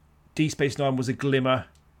Deep Space Nine was a glimmer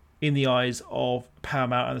in the eyes of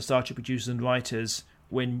Paramount and the Star Trek producers and writers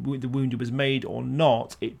when The Wounded was made or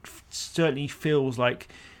not, it certainly feels like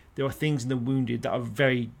there are things in The Wounded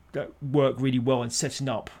that work really well in setting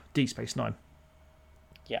up Deep Space Nine.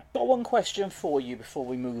 Yeah. Got one question for you before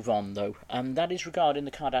we move on, though, and that is regarding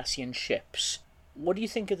the Cardassian ships. What do you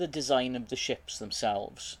think of the design of the ships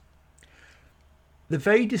themselves? They're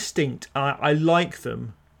very distinct. I like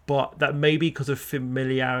them, but that may be because of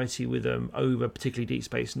familiarity with them over particularly Deep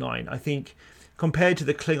Space Nine. I think compared to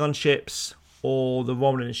the Klingon ships or the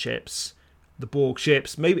Romulan ships, the Borg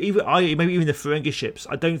ships, maybe even the Ferengi ships,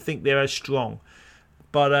 I don't think they're as strong.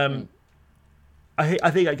 But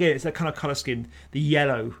I think, again, it's that kind of colour scheme. The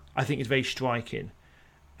yellow, I think, is very striking.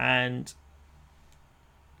 And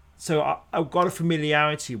so I've got a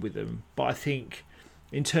familiarity with them, but I think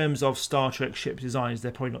in terms of Star Trek ship designs,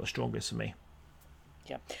 they're probably not the strongest for me.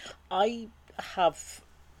 Yeah. I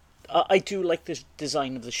do like the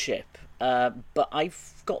design of the ship, but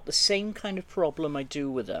I've got the same kind of problem I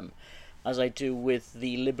do with them as I do with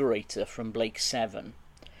the Liberator from Blake 7.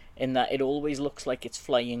 In that it always looks like it's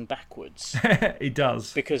flying backwards. It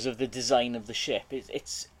does. Because of the design of the ship.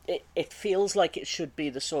 It feels like it should be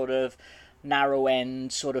the sort of narrow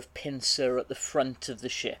end, sort of pincer at the front of the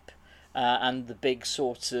ship. And the big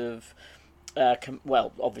sort of,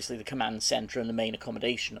 obviously the command centre and the main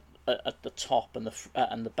accommodation at the top and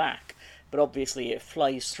the back. But obviously it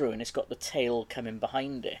flies through and it's got the tail coming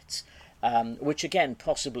behind it. Which again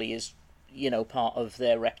possibly is part of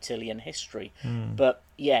their reptilian history. But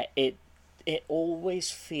yeah, it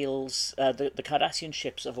always feels the Cardassian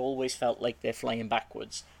ships have always felt like they're flying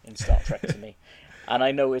backwards in Star Trek to me, and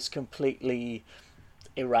I know it's completely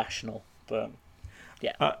irrational, but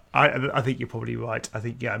yeah, I think you're probably right. I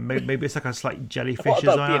think maybe it's like a slight jellyfish. What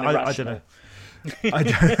about being I don't know.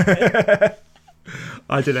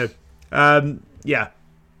 I don't know.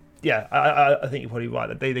 I think you're probably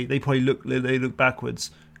right. They probably look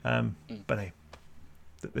backwards. But hey,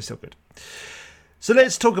 they're still good. So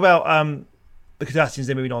let's talk about the Cardassians.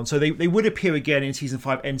 Then moving on. So they would appear again in season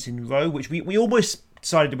 5, Ensign Ro, which we almost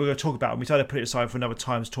decided we were going to talk about, and we decided to put it aside for another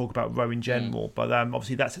time to talk about Ro in general. But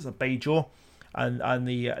obviously that sets up Bajor and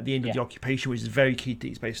the end of the occupation, which is very key to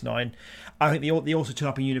Deep Space Nine. I think they also turn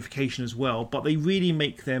up in Unification as well, but they really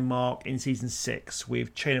make their mark in season 6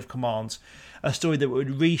 with Chain of Command, a story that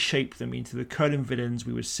would reshape them into the current villains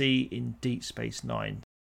we would see in Deep Space Nine.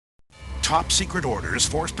 Top secret orders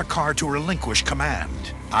force Picard to relinquish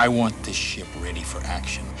command. I want this ship ready for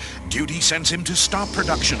action. Duty sends him to stop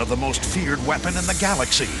production of the most feared weapon in the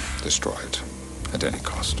galaxy. Destroy it at any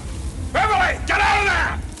cost. Beverly, get out of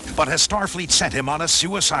there! But has Starfleet sent him on a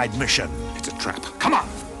suicide mission? It's a trap. Come on!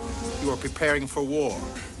 You are preparing for war.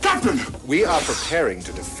 Captain! We are preparing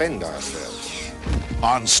to defend ourselves.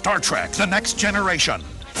 On Star Trek, The Next Generation.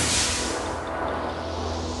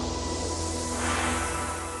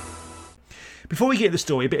 Before we get to the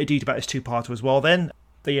story, a bit of detail about this two-parter as well then.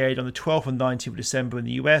 They aired on the 12th and 19th of December in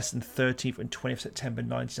the US and 13th and 20th of September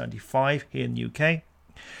 1995 here in the UK.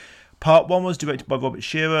 Part 1 was directed by Robert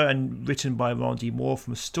Shearer and written by Ron D. Moore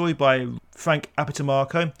from a story by Frank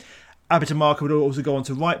Apatomarco. Apatomarco would also go on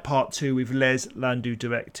to write Part 2 with Les Landau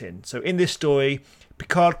directing. So in this story,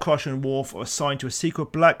 Picard, Crusher and Worf are assigned to a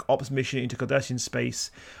secret Black Ops mission into Cardassian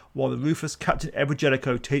space, while the ruthless Captain Edward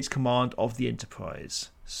Jellicoe takes command of the Enterprise.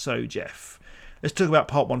 So, Jeff, let's talk about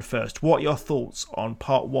Part 1 first. What are your thoughts on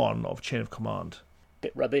Part 1 of Chain of Command?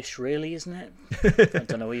 Bit rubbish, really, isn't it? I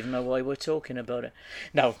don't even know why we're talking about it.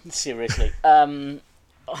 No, seriously.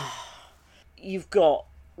 You've got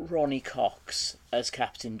Ronnie Cox as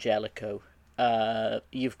Captain Jellicoe.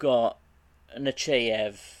 You've got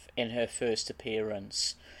Nechayev in her first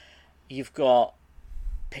appearance. You've got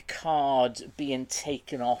Picard being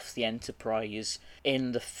taken off the Enterprise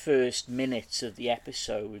in the first minutes of the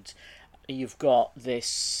episode. You've got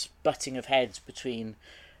this butting of heads between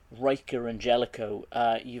Riker and Jellicoe.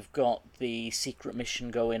 You've got the secret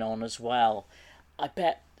mission going on as well. I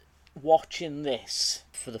bet watching this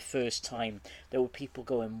for the first time, there were people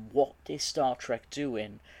going, what is Star Trek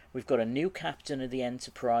doing? We've got a new captain of the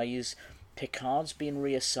Enterprise. Picard's been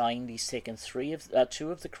reassigned. He's taken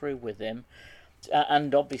two of the crew with him.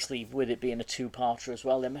 And obviously, with it being a two-parter as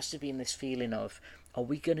well, there must have been this feeling of, are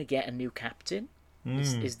we going to get a new captain?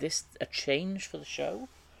 Is this a change for the show?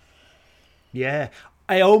 Yeah.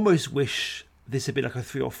 I almost wish this had been like a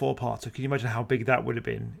 3 or 4-parter. Can you imagine how big that would have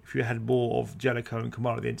been if you had more of Jellicoe and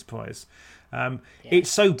Commander of the Enterprise? It's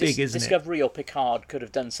so big, isn't Discovery or Picard could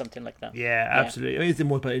have done something like that. Yeah, absolutely. I mean, it's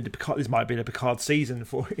more about Picard. This might have been a Picard season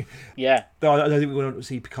for you. Yeah. Though I don't think we're going to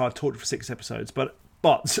see Picard tortured for 6 episodes, but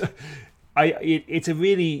it's a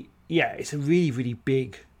really really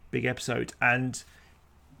big episode, and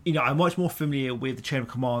I'm much more familiar with the Chain of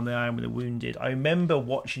Command than I am with the Wounded. I remember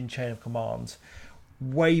watching Chain of Command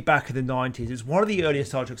way back in the 90s. It's one of the earliest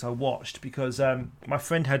Star Treks I watched because my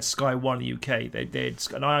friend had Sky One in the UK. They did,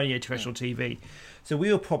 and I only had terrestrial TV, so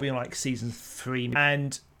we were probably on like season 3,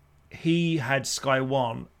 and he had Sky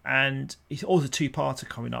One, and it's also 2-parter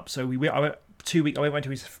coming up. So I went 2 weeks. I went to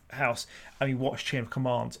his house and we watched Chain of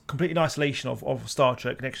Command, completely in isolation of Star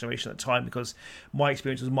Trek Next Generation at the time, because my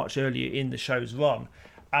experience was much earlier in the show's run.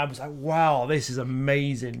 I was like, wow, this is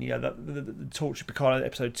amazing. The Torture Picard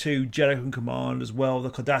episode 2, Jellicoe in Command as well, the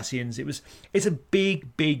Cardassians. It's a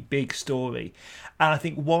big story. And I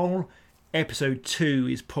think while episode 2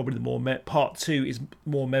 is probably part 2 is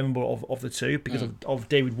more memorable of the two because of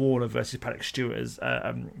David Warner versus Patrick Stewart.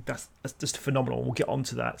 That's just phenomenal. We'll get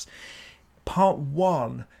onto that. Part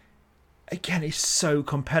 1, again, is so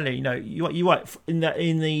compelling. You're right. In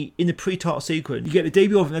the pre-title sequence, you get the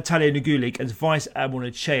debut of Natalia Nagulek as Vice Admiral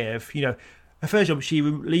Nechayev. Her first job, she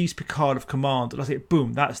relieves Picard of command, and I think,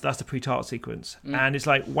 boom, that's the pre-title sequence. And it's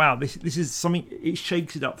like, wow, this is something. It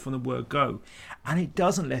shakes it up from the word go, and it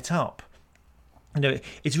doesn't let up.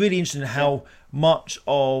 It's really interesting how much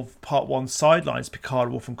of Part 1 sidelines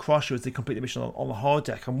Picard, Worf, and Crusher as they complete the mission on the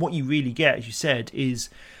holodeck, and what you really get, as you said, is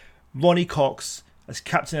Ronnie Cox as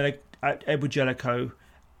Captain Edward Jellicoe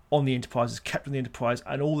on the Enterprise, as Captain of the Enterprise,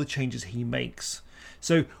 and all the changes he makes.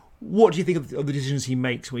 So, what do you think of the decisions he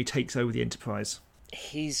makes when he takes over the Enterprise?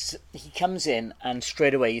 He comes in and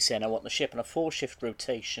straight away he's saying, I want the ship on a 4-shift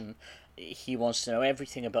rotation. He wants to know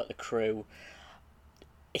everything about the crew.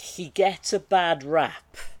 He gets a bad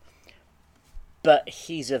rap, but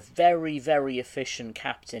he's a very, very efficient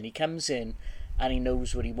captain. He comes in and he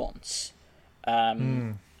knows what he wants.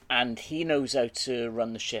 And he knows how to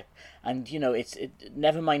run the ship. And,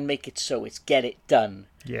 never mind make it so, it's get it done.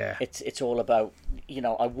 Yeah. It's all about,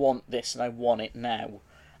 I want this and I want it now.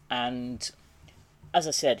 And, as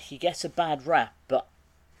I said, he gets a bad rap, but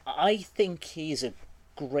I think he's a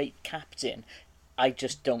great captain. I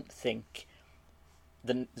just don't think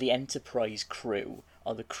the Enterprise crew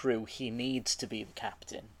are the crew he needs to be the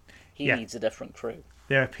captain. He needs a different crew.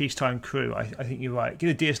 They're a peacetime crew. I think you're right. Get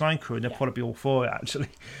a DS9 crew and they'll probably be all for it, actually.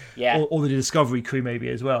 Yeah. Or the Discovery crew maybe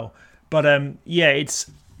as well. But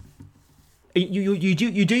it's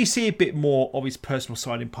you do see a bit more of his personal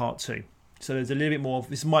side in Part 2. So there's a little bit more of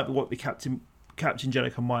this might be what the Captain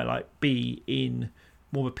Jellicoe might be in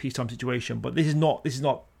more of a peacetime situation, but this is not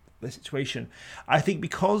the situation. I think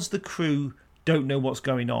because the crew don't know what's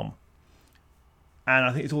going on, and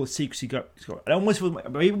I think it's all the secrecy. It almost feels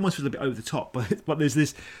a bit over the top, but there's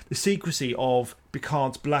the secrecy of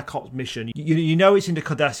Picard's Black Ops mission. You know it's in the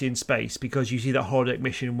Cardassian space because you see that holodeck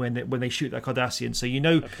mission when they shoot that Cardassian, so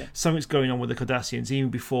something's going on with the Cardassians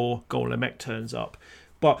even before Gul Emek turns up.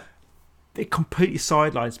 But it completely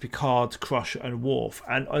sidelines Picard, Crusher, and Worf,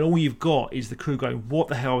 and all you've got is the crew going, "What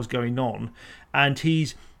the hell is going on?" And he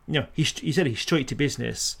said he's straight to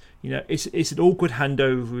business. It's an awkward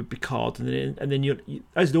handover with Picard, and then you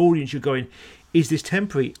as the audience, you're going, is this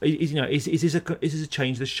temporary? Is this a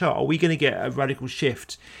change of the show? Are we going to get a radical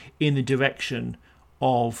shift in the direction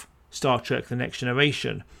of Star Trek: The Next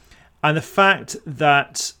Generation? And the fact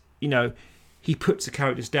that he puts the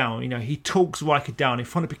characters down, he talks Riker down in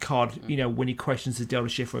front of Picard, when he questions the Delta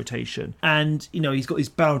shift rotation, and he's got these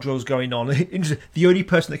barrel drills going on. The only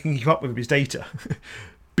person that can keep up with him is Data.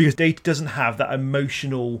 Because Data doesn't have that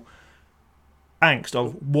emotional angst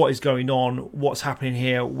of what is going on, what's happening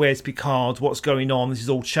here, where's Picard, what's going on, this is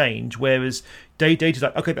all change. Whereas Data's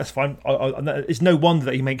like, okay, that's fine. It's no wonder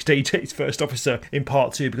that he makes Data his first officer in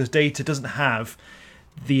Part 2, because Data doesn't have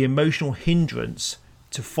the emotional hindrance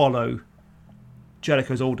to follow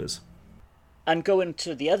Jellicoe's orders. And going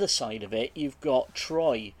to the other side of it, you've got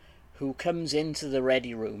Troy, who comes into the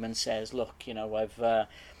ready room and says, look,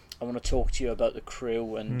 I want to talk to you about the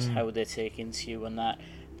crew and how they're taking to you and that.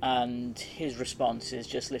 And his response is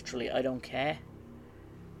just literally, I don't care.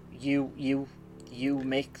 You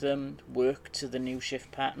make them work to the new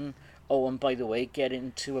shift pattern. Oh, and by the way, get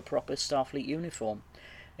into a proper Starfleet uniform.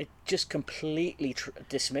 It just completely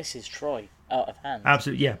dismisses Troy out of hand.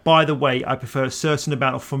 Absolutely, yeah. By the way, I prefer a certain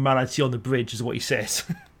amount of formality on the bridge, is what he says.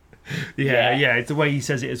 Yeah, it's the way he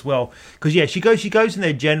says it as well. Because she goes in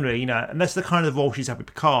there generally, and that's the kind of role she's had with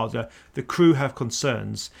Picard. The crew have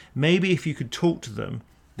concerns. Maybe if you could talk to them,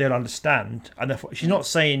 they'll understand. And therefore, she's not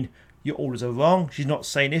saying your orders are wrong. She's not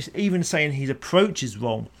saying this, even saying his approach is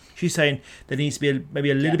wrong. She's saying there needs to be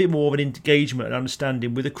maybe a little bit more of an engagement and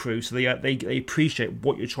understanding with the crew, so they appreciate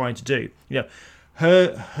what you're trying to do.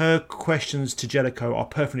 Her questions to Jellicoe are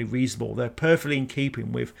perfectly reasonable. They're perfectly in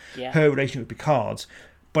keeping with her relationship with Picard.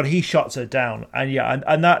 But he shuts her down, and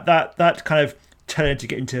that kind of telling her to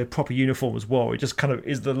get into a proper uniform as well. It just kind of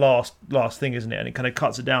is the last thing, isn't it? And it kind of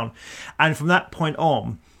cuts her down. And from that point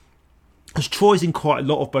on, as Troy's in quite a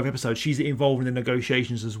lot of both episodes, she's involved in the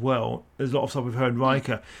negotiations as well. There's a lot of stuff with her and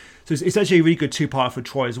Riker. So it's actually a really good two-part for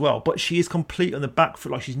Troy as well. But she is complete on the back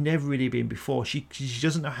foot like she's never really been before. She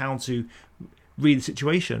doesn't know how to read the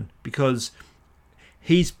situation because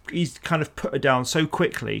he's kind of put her down so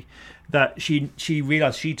quickly that she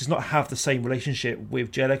realised she does not have the same relationship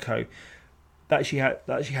with Jellicoe that she had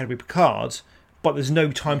with Picard, but there's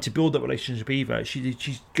no time to build that relationship either.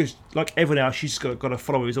 She's just like everyone else. She's got to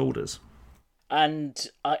follow his orders. And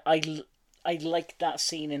I liked that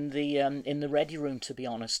scene in the ready room, to be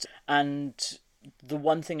honest. And the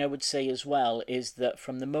one thing I would say as well is that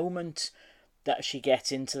from the moment that she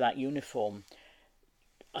gets into that uniform,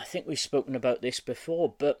 I think we've spoken about this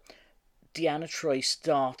before, but Deanna Troi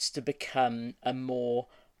starts to become a more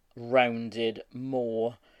rounded,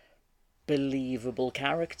 more believable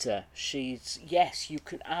character. Yes, you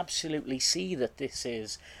could absolutely see that this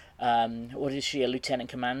is, what is she, a lieutenant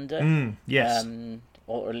commander? Yes.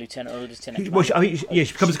 Or a lieutenant commander. Well, she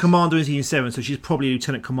becomes a commander in Season 7, so she's probably a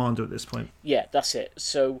lieutenant commander at this point. Yeah, that's it.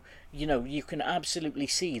 So, you can absolutely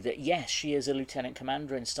see that, yes, she is a lieutenant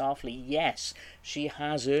commander in Starfleet. Yes, she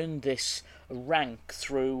has earned this rank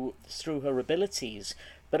through her abilities.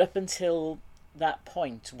 But up until that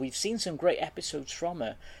point, we've seen some great episodes from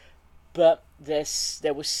her. But there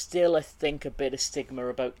was still, I think, a bit of stigma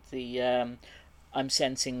about the I'm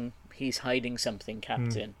sensing he's hiding something,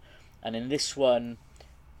 Captain. And in this one,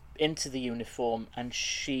 into the uniform, and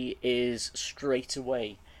she is straight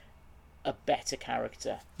away a better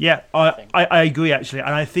character. Yeah, I agree, actually.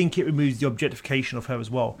 And I think it removes the objectification of her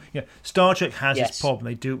as well. Star Trek has this problem.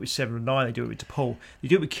 They do it with 7 and 9, they do it with T'Pol, they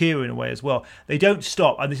do it with Kira in a way as well. They don't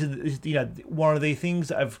stop, and this is one of the things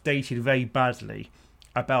that have dated very badly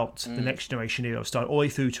about the Next Generation era of Star, all the way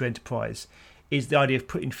through to Enterprise, is the idea of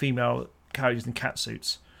putting female characters in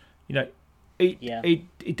catsuits.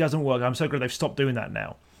 It doesn't work. I'm so glad they've stopped doing that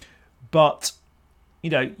now. But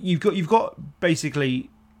you've got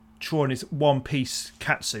basically Troy in this one-piece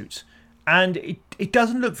catsuit, and it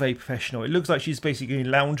doesn't look very professional. It looks like she's basically in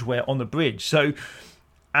loungewear on the bridge. So,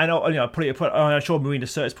 and I'm sure Marina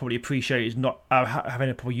Sirtis probably appreciates not having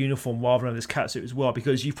a proper uniform rather than this catsuit as well,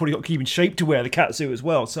 because you've probably got to keep in shape to wear the catsuit as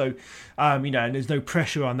well. So, and there's no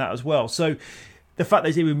pressure on that as well. So, the fact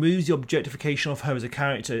that it removes the objectification of her as a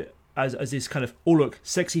character, as this kind of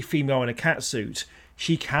sexy female in a catsuit,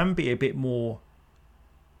 she can be a bit more.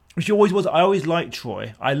 She always was. I always liked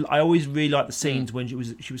Troy. I always really liked the scenes when she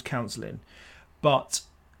was counselling, but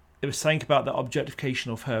there was something about the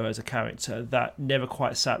objectification of her as a character that never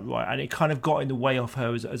quite sat right, and it kind of got in the way of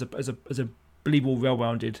her as a believable,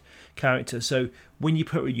 well-rounded character. So when you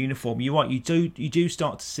put her in uniform, you're right. You do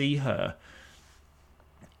start to see her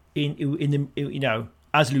in the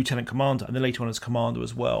as a lieutenant commander, and then later on as commander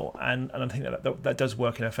as well, and I think that does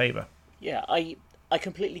work in her favour. Yeah, I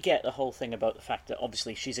completely get the whole thing about the fact that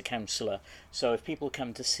obviously she's a counsellor, so if people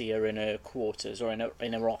come to see her in her quarters or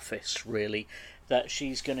in her office, really, that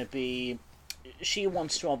she's going to be. She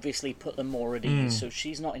wants to obviously put them more at ease, so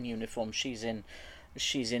she's not in uniform. She's in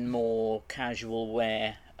more casual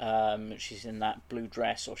wear. She's in that blue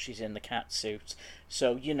dress, or she's in the catsuit.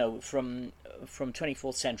 So from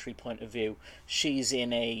 24th century point of view, she's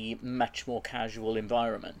in a much more casual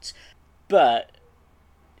environment. But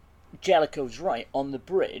Jellicoe's right. On the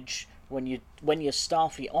bridge, when you're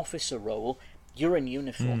Starfleet officer role, you're in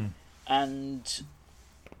uniform, and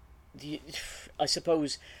I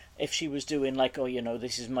suppose if she was doing like,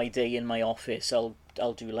 this is my day in my office, I'll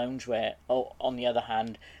do loungewear. Oh, on the other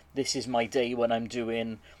hand, this is my day when I'm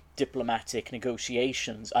doing diplomatic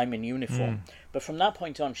negotiations, I'm in uniform. But from that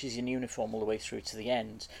point on, she's in uniform all the way through to the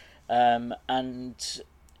end. And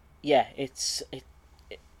yeah,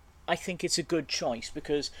 I think it's a good choice,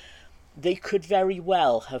 because they could very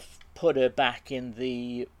well have put her back in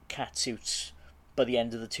the catsuits by the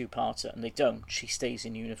end of the two-parter, and they don't. She stays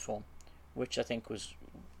in uniform, which I think was,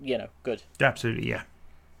 good. Absolutely, yeah.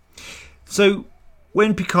 So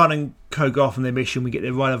when Picard and Co go off on their mission, we get the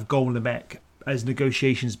arrival of Gul Namek as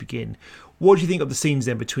negotiations begin. What do you think of the scenes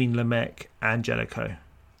then between Namek and Jellicoe?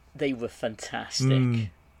 They were fantastic.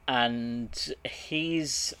 And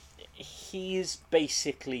he's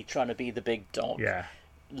basically trying to be the big dog. Yeah.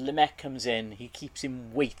 Namek comes in, he keeps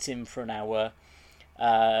him waiting for an hour.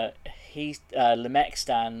 Namek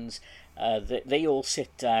stands, they all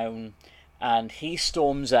sit down, and he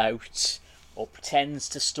storms out, or pretends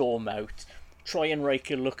to storm out. Troy and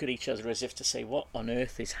Riker look at each other as if to say, what on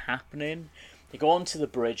earth is happening? They go onto the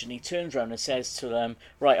bridge, and he turns around and says to them,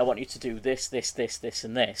 right, I want you to do this, this, this, this,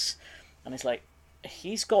 and this. And it's like,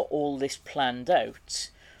 he's got all this planned out.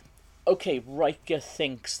 Okay, Riker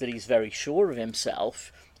thinks that he's very sure of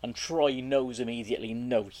himself, and Troy knows immediately,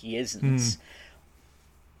 no, he isn't.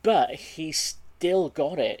 But he still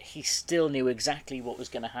got it. He still knew exactly what was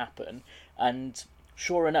going to happen. And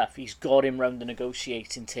sure enough, he's got him round the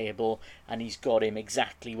negotiating table, and he's got him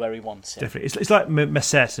exactly where he wants him. Definitely. It's like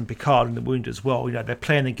Masset and Picard in The Wound as well. You know, they're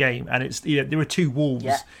playing the game, and it's there are two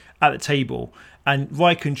wolves at the table, and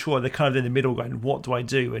Riker and Troy, they're kind of in the middle going, what do I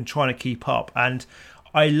do? And trying to keep up. And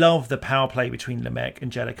I love the power play between Namek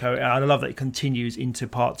and Jellicoe, and I love that it continues into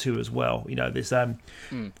part 2 as well. You know, this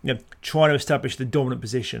you know, trying to establish the dominant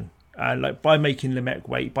position, and like by making Namek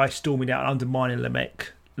wait, by storming out and undermining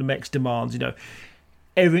Lamek's demands. You know,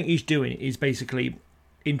 everything he's doing is basically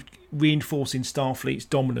reinforcing Starfleet's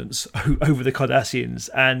dominance over the Cardassians,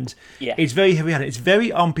 and it's very heavy-handed. It's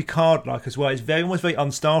very un-Picard-like as well. It's almost very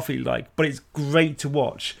un-Starfleet-like, but it's great to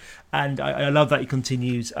watch. And I love that it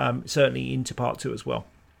continues, certainly into part 2 as well.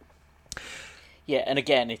 Yeah, and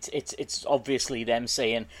again, it's obviously them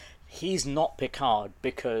saying he's not Picard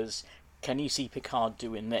because can you see Picard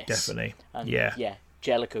doing this? Definitely, and yeah.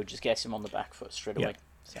 Jellicoe just gets him on the back foot straight away.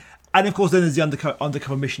 So. And of course, then there's the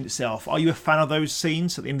undercover mission itself. Are you a fan of those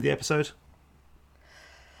scenes at the end of the episode?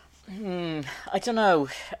 I don't know.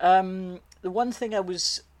 The one thing I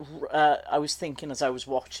was thinking as I was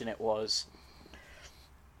watching it was,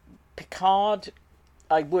 Picard,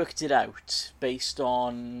 I worked it out based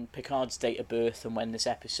on Picard's date of birth and when this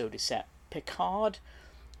episode is set. Picard,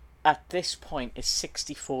 at this point, is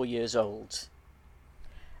 64 years old.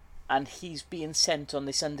 And he's being sent on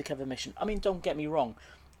this undercover mission. I mean, don't get me wrong.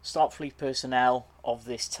 Starfleet personnel of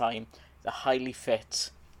this time, they're highly fit,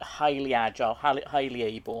 highly agile, highly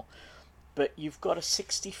able. But you've got a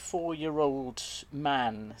 64-year-old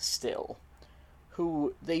man still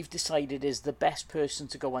who they've decided is the best person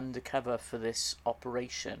to go undercover for this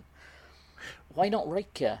operation. Why not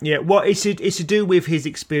Riker? Yeah, well, it's to do with his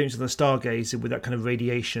experience on the Stargazer with that kind of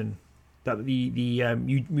radiation that the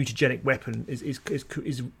mutagenic weapon is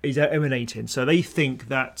emanating. So they think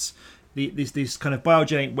that this kind of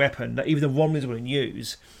biogenic weapon that even the Romulans wouldn't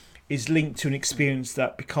use is linked to an experience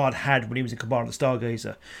that Picard had when he was in command of the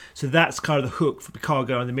Stargazer. So that's kind of the hook for Picard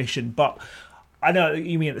going on the mission. But I know what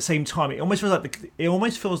you mean. At the same time, it almost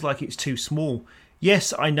feels like it's too small.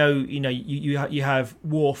 Yes, I know. You know, you have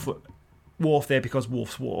Worf there because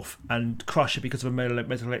Worf's Worf, and Crusher because of her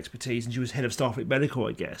medical expertise, and she was head of Starfleet Medical,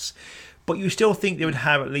 I guess. But you still think they would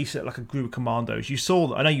have at least like a group of commandos.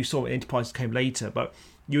 I know you saw Enterprise came later, but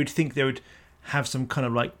you would think they would have some kind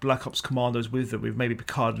of like Black Ops commandos with them, with maybe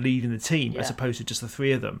Picard leading the team as opposed to just the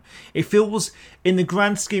three of them. It feels, in the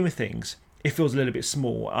grand scheme of things, it feels a little bit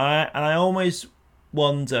small. And I almost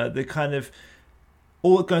wonder the kind of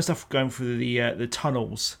all the kind of stuff going through the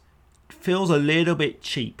tunnels feels a little bit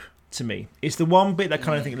cheap to me. It's the one bit that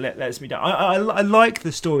kind of thing lets me down. I like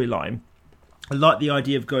the storyline. I like the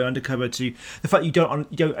idea of going undercover, to the fact you don't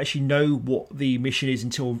actually know what the mission is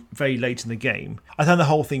until very late in the game. I found the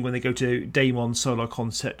whole thing when they go to Damon's solar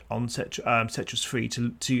concept on Cetrus 3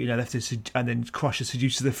 to you know, and then Crusher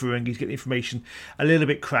seduces the Ferengis, get the information, a little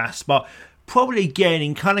bit crass, but probably again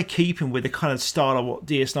in kind of keeping with the kind of style of what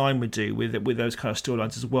DS9 would do with those kind of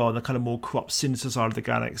storylines as well, and the kind of more corrupt, sinister side of the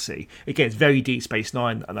galaxy. Again, it's very Deep Space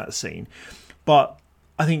Nine at that scene, but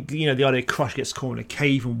I think, you know, the idea Crush gets caught in a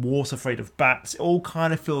cave and Worf's afraid of bats, it all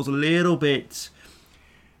kind of feels a little bit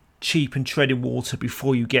cheap and treading water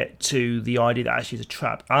before you get to the idea that actually it's a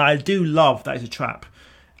trap. And I do love that it's a trap,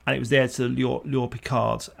 and it was there to lure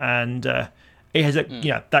Picard, and it has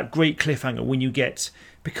that great cliffhanger when you get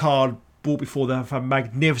Picard brought before the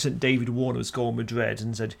magnificent David Warner's Goal Madrid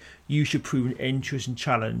and said, you should prove an interesting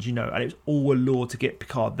challenge, you know, and it was all a lure to get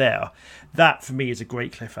Picard there. That for me is a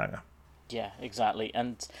great cliffhanger. Yeah, exactly.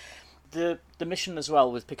 And the mission as well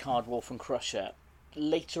with Picard, Worf and Crusher,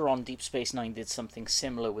 later on Deep Space Nine did something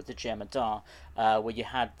similar with the Jem'Hadar, where you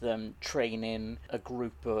had them training a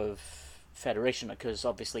group of Federation, because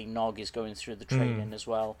obviously Nog is going through the training as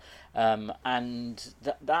well, and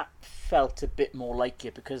that felt a bit more like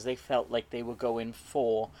it, because they felt like they were going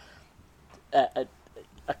for a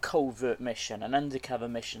covert mission, an undercover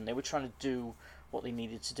mission. They were trying to do what they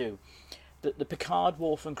needed to do. The Picard,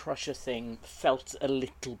 Worf and Crusher thing felt a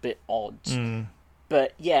little bit odd.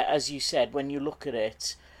 But yeah, as you said, when you look at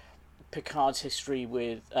it, Picard's history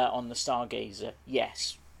with on the Stargazer,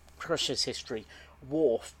 yes. Crusher's history,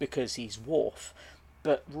 Worf, because he's Worf.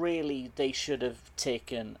 But really, they should have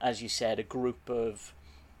taken, as you said, a group of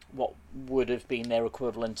what would have been their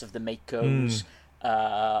equivalent of the Makos,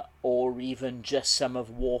 or even just some of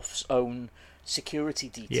Worf's own security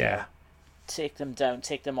detail. Yeah. Take them down,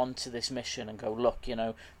 take them onto this mission and go, look,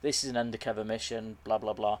 this is an undercover mission, blah,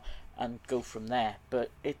 blah, blah, and go from there.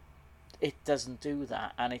 But it doesn't do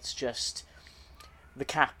that, and it's just the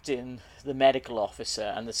captain, the medical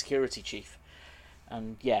officer, and the security chief.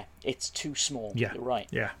 And yeah, it's too small. Yeah. You're right.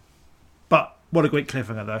 Yeah. But what a great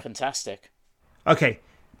cliffhanger, though. Fantastic. Okay,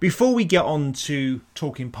 before we get on to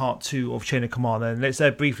talking part 2 of Chain of Command, then let's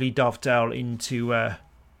briefly dovetail into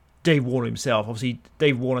Dave Warner himself. Obviously,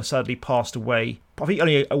 Dave Warner sadly passed away, I think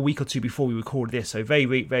only a week or two before we recorded this, so very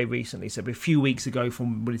recently, so a few weeks ago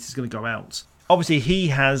from when this is going to go out. Obviously, he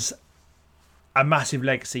has a massive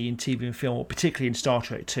legacy in TV and film, particularly in Star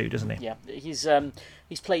Trek too, doesn't he? Yeah,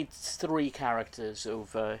 he's played 3 characters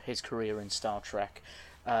over his career in Star Trek.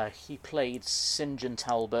 He played St. John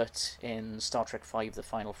Talbot in Star Trek V, The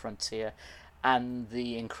Final Frontier, and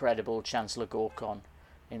the incredible Chancellor Gorkon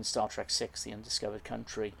in Star Trek VI, The Undiscovered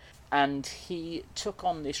Country. And he took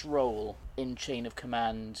on this role in Chain of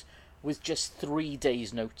Command with just 3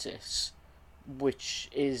 days' notice, which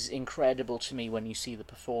is incredible to me when you see the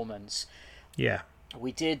performance. Yeah.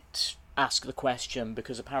 We did ask the question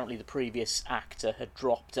because apparently the previous actor had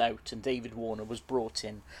dropped out, and David Warner was brought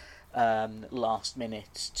in last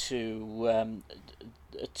minute to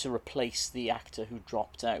replace the actor who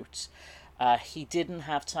dropped out. He didn't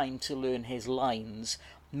have time to learn his lines.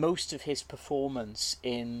 Most of his performance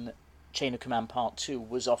in Chain of Command Part 2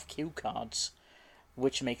 was off cue cards,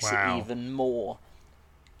 which makes it even more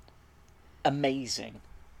amazing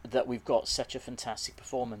that we've got such a fantastic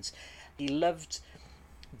performance. He loved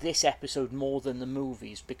this episode more than the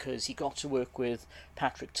movies because he got to work with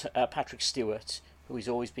Patrick Stewart, who he's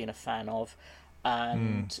always been a fan of,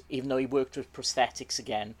 and even though he worked with prosthetics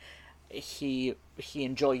again, he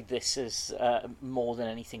enjoyed this as more than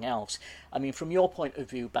anything else. I mean, from your point of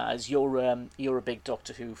view, Baz, you're a big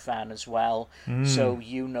Doctor Who fan as well, so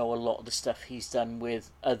you know a lot of the stuff he's done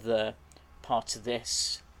with other parts of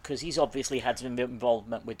this, because he's obviously had some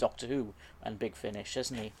involvement with Doctor Who and Big Finish,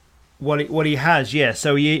 hasn't he? Well, he has, yeah.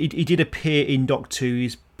 So he did appear in Doctor Who.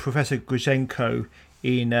 He's Professor Grushenko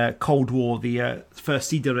in Cold War, the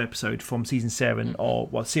first CW episode from season 7,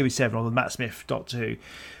 series 7 of the Matt Smith Doctor Who.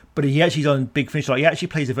 But he actually's on Big Finish. Like, he actually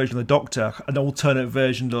plays a version of the Doctor, an alternate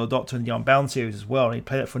version of the Doctor in the Unbound series as well. And he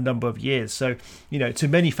played that for a number of years. So, to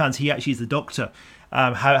many fans, he actually is the Doctor,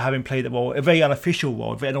 having played that role, a very unofficial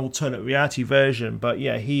role, an alternate reality version. But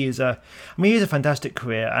yeah, he is a fantastic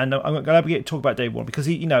career. And I'm glad we get to talk about Dave Warner because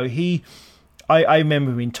I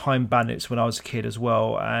remember him in Time Bandits when I was a kid as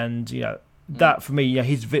well. And that for me,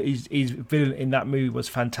 his villain in that movie was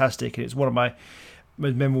fantastic, and it's one of my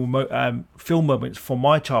most memorable film moments from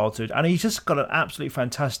my childhood. And he's just got an absolutely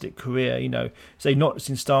fantastic career, say not just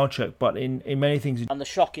in Star Trek, but in many things. And the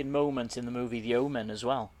shocking moment in the movie The Omen as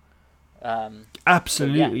well.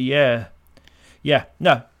 Absolutely, yeah.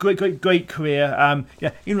 No, great career.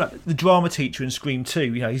 Even like the drama teacher in Scream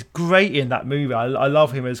 2, he's great in that movie. I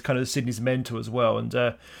love him as kind of Sydney's mentor as well. And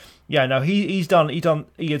he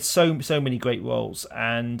had so many great roles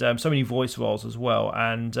and so many voice roles as well.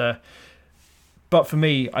 And but for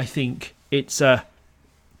me, I think it's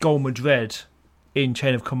Gul Madred in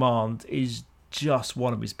Chain of Command is just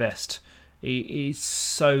one of his best. He is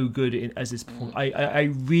so good as this performance.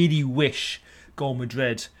 I really wish Gul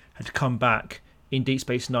Madred had come back in Deep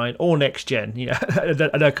Space Nine or Next Gen.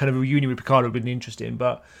 I know kind of a reunion with Picard would have been interesting,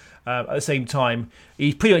 but at the same time,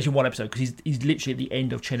 he's pretty much in one episode because he's literally at the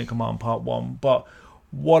end of Chain of Command Part 1. But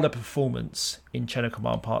what a performance in Chain of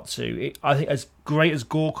Command Part 2. I think as great as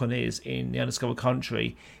Gorkon is in The Undiscovered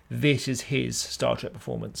Country, this is his Star Trek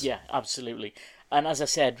performance. Yeah, absolutely. And as I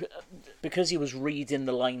said, because he was reading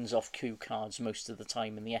the lines off cue cards most of the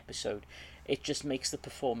time in the episode, it just makes the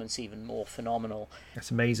performance even more phenomenal.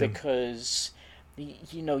 That's amazing. Because,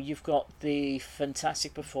 you've got the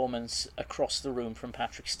fantastic performance across the room from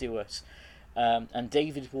Patrick Stewart, and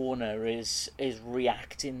David Warner is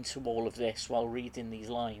reacting to all of this while reading these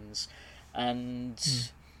lines,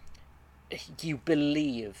 and you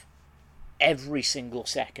believe every single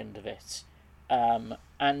second of it.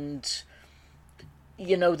 And,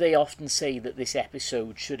 you know, they often say that this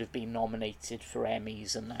episode should have been nominated for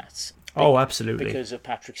Emmys and that. Oh, absolutely. Because of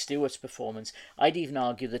Patrick Stewart's performance. I'd even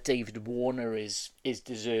argue that David Warner is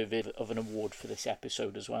deserving of an award for this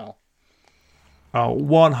episode as well. Oh,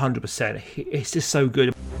 100%. It's just so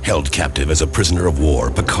good. Held captive as a prisoner of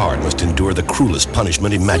war, Picard must endure the cruelest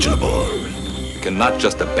punishment imaginable. You cannot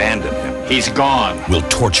just abandon him. He's gone. Will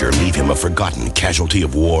torture leave him a forgotten casualty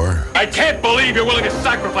of war? I can't believe you're willing to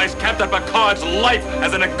sacrifice Captain Picard's life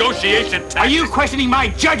as a negotiation tactic. Are you questioning my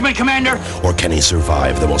judgment, Commander? Or can he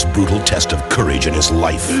survive the most brutal test of courage in his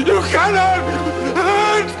life? You cannot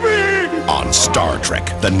hurt me! On Star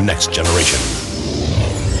Trek: The Next Generation.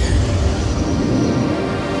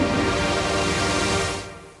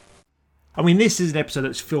 I mean, this is an episode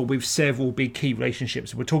that's filled with several big key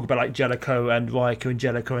relationships. We'll talk about like Jellicoe and Riker and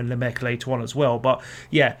Jellicoe and Lemek later on as well. But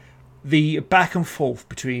yeah, the back and forth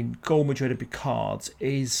between Gul Madred and Picard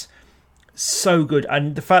is so good.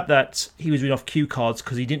 And the fact that he was reading off cue cards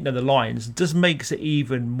because he didn't know the lines just makes it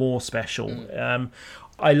even more special.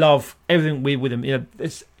 I love everything with him. You know,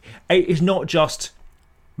 it's not just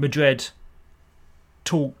Madred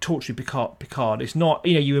torturing Picard. It's not,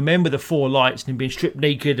 you know, you remember the four lights and him being stripped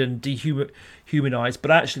naked and dehumanized,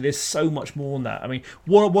 but actually there's so much more than that. I mean,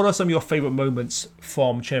 what are some of your favourite moments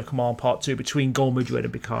from Chain of Command Part 2 between Gul Madred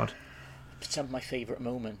and Picard? Some of my favourite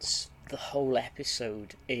moments. The whole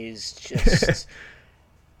episode is just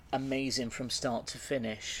amazing from start to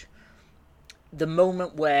finish. The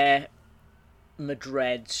moment where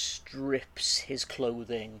Madred strips his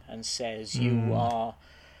clothing and says, you are...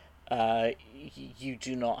 you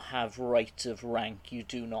do not have right of rank, you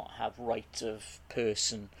do not have right of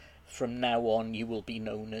person. From now on, you will be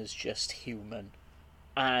known as just human.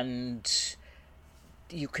 And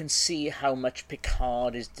you can see how much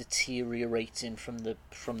Picard is deteriorating from the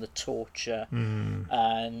torture.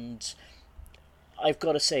 And I've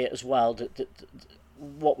got to say it as well, that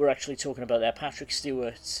what we're actually talking about there, Patrick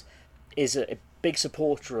Stewart is a big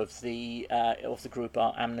supporter of the group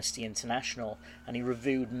Amnesty International, and he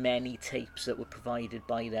reviewed many tapes that were provided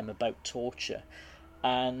by them about torture.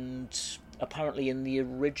 And apparently in the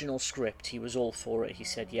original script he was all for it. He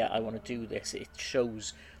said, yeah, I want to do this, it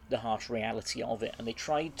shows the harsh reality of it. And they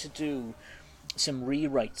tried to do some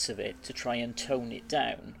rewrites of it to try and tone it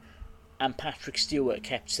down, and Patrick Stewart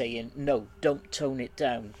kept saying, no, don't tone it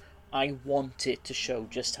down, I want it to show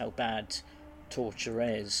just how bad torture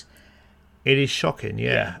is. It is shocking,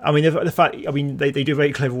 yeah. I mean, the fact, I mean, they do a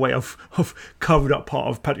very clever way of covering up part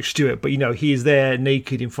of Patrick Stewart, but, you know, he is there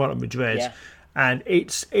naked in front of Madred, and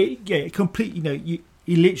it's completely, you know,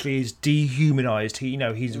 he literally is dehumanized. He, you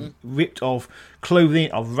know, he's ripped of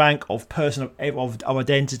clothing, of rank, of person, of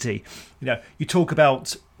identity. You know, you talk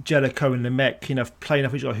about Jellicoe and Lemek, you know, playing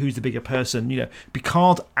up each other, who's the bigger person. You know,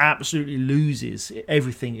 Picard absolutely loses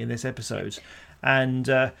everything in this episode. And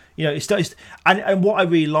you know, and what I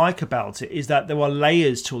really like about it is that there are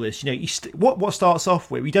layers to all this. You know, what starts off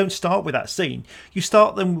with, we don't start with that scene. You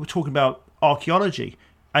start them with talking about archaeology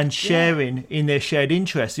and sharing in their shared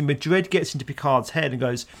interest. And Madred gets into Picard's head and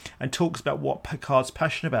goes and talks about what Picard's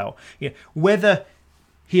passionate about. You know, whether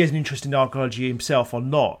he has an interest in archaeology himself or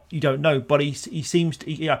not, you don't know. But he seems to,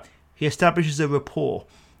 he establishes a rapport.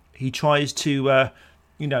 He tries to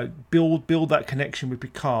build that connection with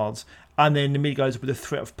Picard. And then immediately goes with the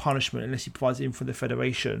threat of punishment unless he provides it in for the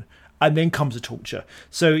Federation. And then comes the torture.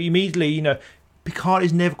 So immediately, you know, Picard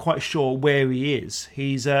is never quite sure where he is.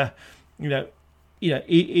 He's, is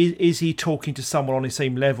he talking to someone on the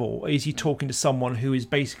same level? Is he talking to someone who has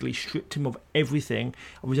basically stripped him of everything,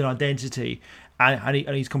 of his own identity, and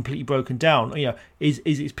he's completely broken down? You know, is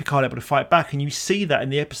Picard able to fight back? And you see that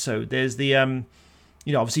in the episode. There's the,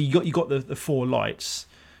 obviously you got the four lights.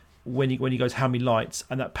 When he goes, how many lights,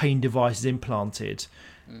 and that pain device is implanted,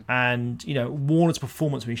 and you know, Warner's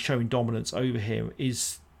performance when he's showing dominance over him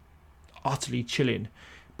is utterly chilling,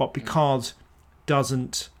 but Picard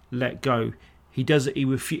doesn't let go. He does it. He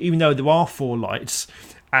refuses, even though there are four lights,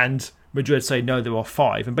 and Madred say no, there are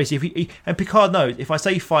five, and basically, and Picard knows if I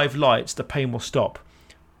say 5 lights, the pain will stop,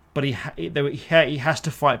 but he has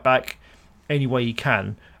to fight back any way he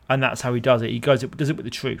can, and that's how he does it. He does it with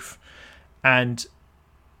the truth, and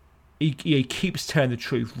he keeps telling the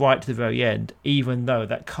truth right to the very end, even though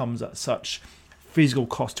that comes at such physical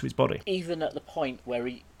cost to his body. Even at the point where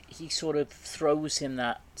he sort of throws him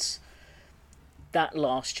that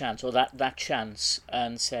last chance, or that chance,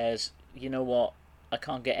 and says, you know what, I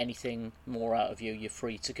can't get anything more out of you, you're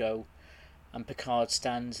free to go. And Picard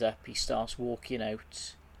stands up, he starts walking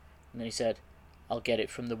out, and then he said, I'll get it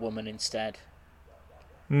from the woman instead.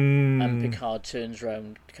 And Picard turns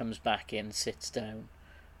round, comes back in, sits down,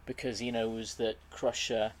 because he knows that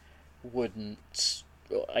Crusher wouldn't.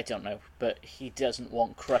 I don't know, but he doesn't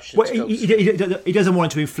want Crusher to go he doesn't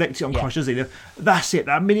want to inflict it on Crusher, does he? That's it,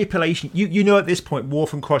 that manipulation. You know at this point,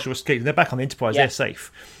 Worf and Crusher are escaped, and they're back on the Enterprise, they're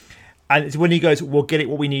safe. And it's when he goes, we'll get it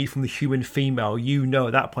what we need from the human female, you know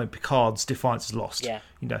at that point Picard's defiance is lost. Yeah.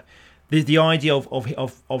 You know, the idea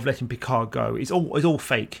of letting Picard go is all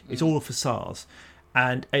fake. It's all a facade.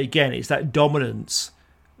 And again, it's that dominance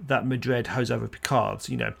that Madred has over Picard.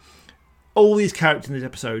 You know, all these characters in this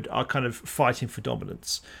episode are kind of fighting for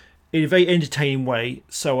dominance in a very entertaining way.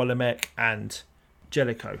 So are Lemek and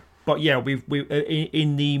Jellicoe. But yeah, we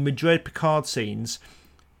in the Madred Picard scenes,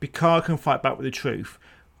 Picard can fight back with the truth,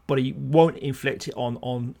 but he won't inflict it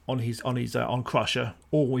on Crusher,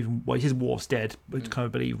 or even his Worf's dead, which is kind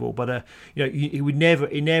of believable. But you know, he would never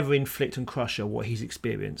inflict on Crusher what he's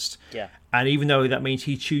experienced. Yeah. And even though that means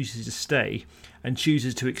he chooses to stay and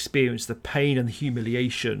chooses to experience the pain and the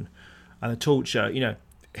humiliation and the torture, you know,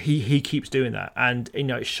 he keeps doing that. And you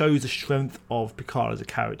know, it shows the strength of Picard as a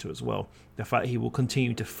character as well. The fact that he will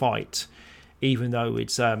continue to fight, even though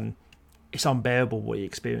it's unbearable what he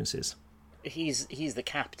experiences. He's the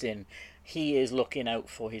captain. He is looking out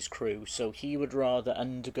for his crew, so he would rather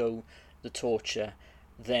undergo the torture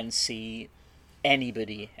than see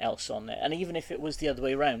anybody else on there. And even if it was the other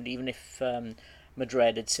way around, even if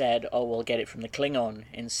Madred had said, "Oh, we'll get it from the Klingon,"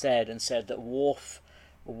 instead, and said that Worf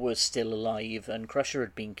was still alive and Crusher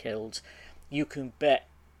had been killed, you can bet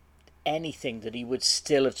anything that he would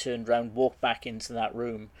still have turned around, walked back into that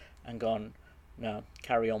room, and gone, "No,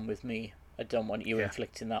 carry on with me. I don't want you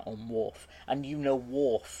inflicting that on Worf." And you know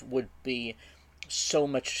Worf would be so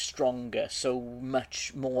much stronger, so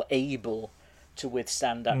much more able to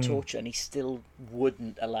withstand that torture, and he still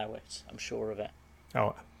wouldn't allow it. I'm sure of it.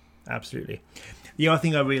 Oh, absolutely. The other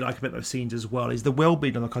thing I really like about those scenes as well is the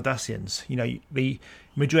well-being of the Cardassians. You know, the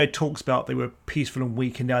Madred talks about they were peaceful and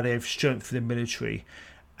weak, and now they have strength for the military.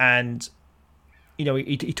 And you know,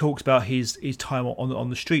 he talks about his time on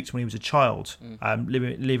the streets when he was a child,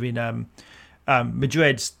 living.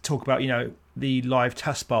 Madred's talk about, you know, the live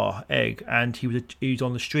Taspar egg, and he was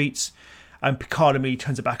on the streets, and Picard immediately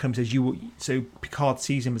turns it back on him and says, So Picard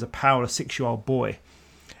sees him as a powerless 6-year-old boy,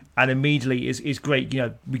 and immediately is great. You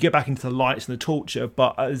know, we get back into the lights and the torture,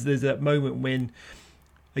 but there's that moment when,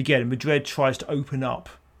 again, Madred tries to open up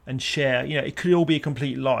and share. You know, it could all be a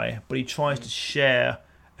complete lie, but he tries to share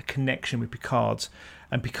a connection with Picard,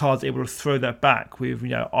 and Picard's able to throw that back with, you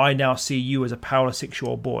know, I now see you as a powerless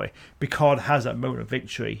 6-year-old boy. Picard has that moment of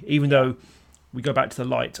victory, even though we go back to the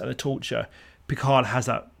light and the torture. Picard has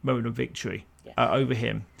that moment of victory over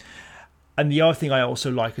him. And the other thing I also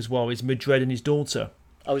like as well is Madred and his daughter.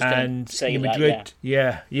 I was going to say Madred,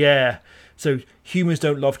 yeah. So humans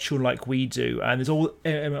don't love children like we do, and there's all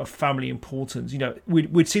of family importance. You know,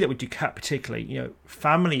 we'd see that with Dukat particularly. You know,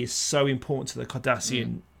 family is so important to the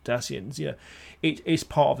Cardassians. You know, it's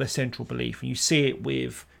part of their central belief, and you see it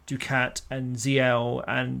with Dukat and Ziel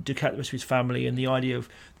and Dukat, the rest of his family, and the idea of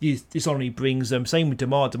this only brings them. Same with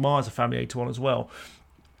Damar. Damar's a family later on as well.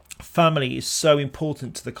 Family is so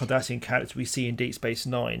important to the Cardassian characters we see in Deep Space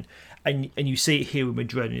Nine, and you see it here with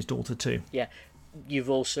Madred and his daughter too. Yeah. You've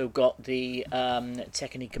also got the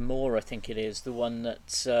Technique Amore, I think it is, the one that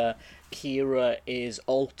Kira is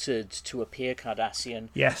altered to appear Cardassian,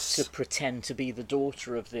 to pretend to be the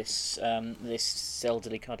daughter of this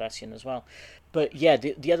elderly Cardassian as well. But yeah,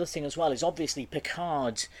 the other thing as well is obviously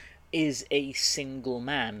Picard is a single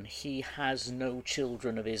man. He has no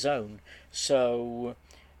children of his own, so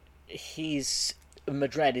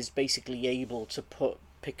Madred is basically able to put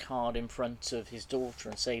Picard in front of his daughter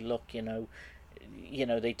and say, look, you know,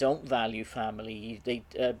 they don't value family.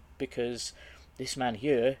 Because this man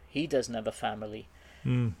here, he doesn't have a family.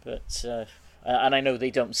 But and I know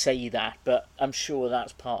they don't say that, but I'm sure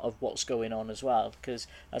that's part of what's going on as well. Because,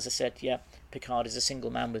 as I said, Picard is a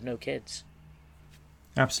single man with no kids.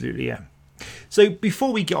 Absolutely, yeah. So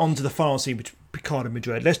before we get on to the final scene between Picard and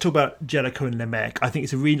Madred, let's talk about Jellicoe and Lemek. I think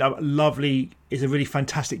it's a really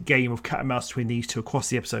fantastic game of cat and mouse between these two across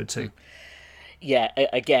the episode too. Yeah,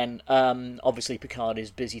 again, obviously Picard is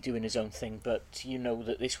busy doing his own thing, but you know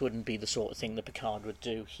that this wouldn't be the sort of thing that Picard would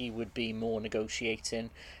do. He would be more negotiating,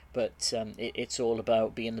 but it's all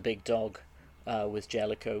about being the big dog with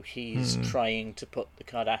Jellicoe. He's trying to put the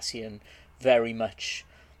Cardassian very much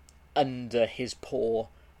under his paw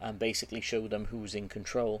and basically show them who's in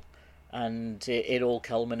control. And it all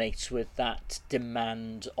culminates with that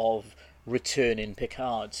demand of returning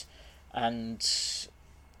Picard. And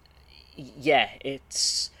yeah,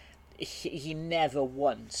 he never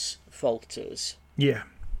once falters. Yeah.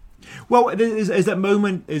 Well, there's that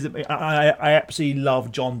moment. I absolutely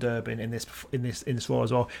love John Durbin in this role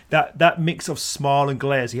as well. That mix of smile and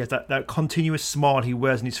glares. He has that continuous smile he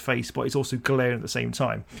wears in his face, but he's also glaring at the same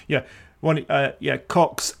time. Yeah.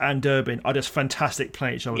 Cox and Durbin are just fantastic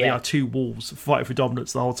playing each other. Yeah. They are two wolves fighting for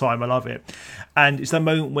dominance the whole time. I love it. And it's that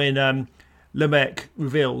moment when Lemec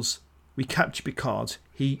reveals, we captured Picard.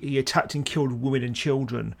 He attacked and killed women and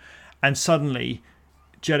children. And suddenly,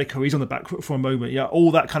 Jellicoe, he's on the back foot for a moment. Yeah,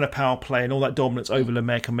 all that kind of power play and all that dominance over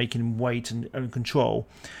Lemec and making him wait and control.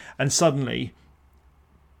 And suddenly,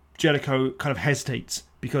 Jellicoe kind of hesitates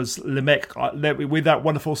because Lemec, with that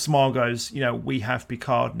wonderful smile, goes, we have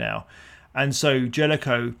Picard now. And so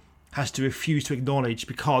Jellicoe has to refuse to acknowledge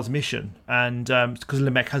Picard's mission, and because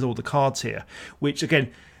Lemec has all the cards here, which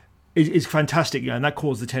again is fantastic, and that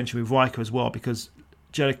caused the tension with Riker as well, because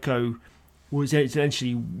Jellicoe was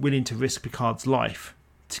essentially willing to risk Picard's life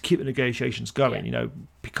to keep the negotiations going. Yeah.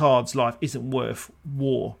 Picard's life isn't worth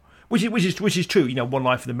war, which is true. One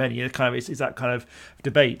life for the many. It kind of is that kind of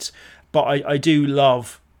debate. But I do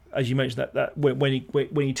love, as you mentioned, that when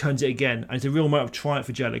he turns it again, and it's a real moment of triumph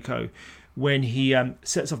for Jellicoe when he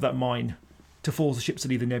sets off that mine to force the ships to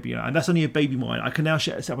leave the nebula, and that's only a baby mine. I can now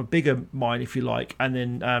set up a bigger mine if you like, and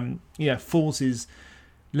then forces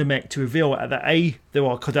Lemec to reveal that there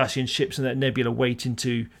are Cardassian ships in that nebula waiting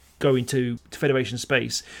to go into Federation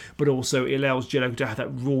space, but also it allows Jellicoe to have that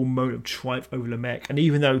raw moment of triumph over Lemec. And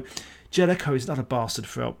even though Jellicoe is not a bastard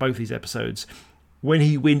throughout both these episodes, when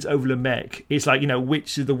he wins over Lemec, it's like,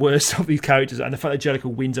 which is the worst of these characters, and the fact that Jellicoe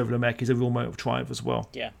wins over Lemec is a real moment of triumph as well.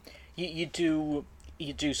 Yeah, you do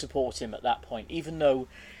support him at that point, even though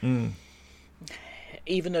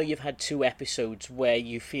you've had 2 episodes where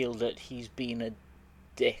you feel that he's been a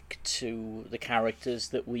dick to the characters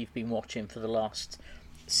that we've been watching for the last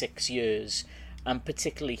 6 years, and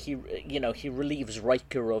particularly he relieves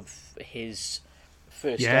Riker of his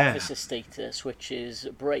first officer status, which is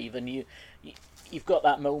brave, and you've got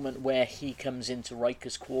that moment where he comes into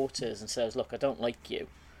Riker's quarters and says, "Look, I don't like you.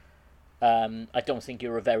 I don't think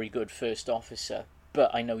you're a very good first officer,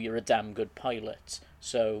 but I know you're a damn good pilot."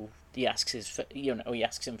 So he asks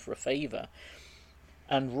him for a favour,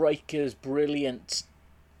 and Riker's brilliant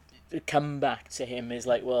comeback to him is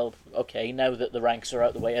like, "Well, okay, now that the ranks are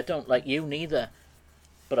out the way, I don't like you neither,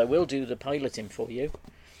 but I will do the piloting for you."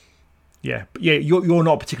 Yeah, but you're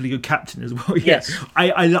not a particularly good captain as well. Yeah. Yes,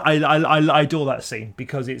 I adore that scene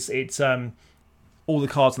because it's all the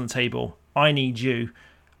cards on the table. I need you,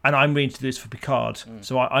 and I'm willing to do this for Picard.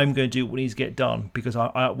 So I'm going to do what needs to get done because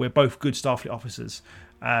we're both good Starfleet officers.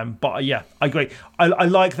 But I agree. I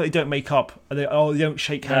like that they don't make up. They don't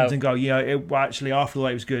shake hands and go, actually after all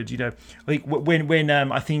it was good.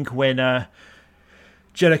 I think when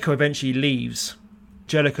Jellicoe eventually leaves,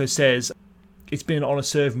 Jellicoe says, "It's been an honour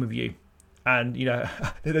serving with you." And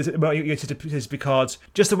says Picard,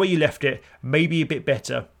 "Just the way you left it, maybe a bit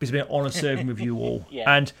better. But it's been an honour serving with you all."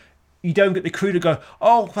 Yeah. And you don't get the crew to go,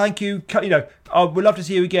 "Oh, thank you. We'd love to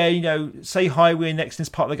see you again. Say hi. We're next in this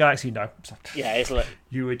part of the galaxy." No. Yeah, it's like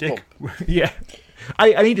you were a dick. Yeah.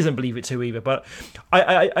 And he doesn't believe it too either. But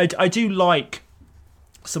I do like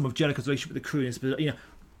some of Jellicoe's relationship with the crew. But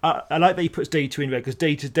I like that he puts Data in red because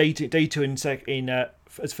Data in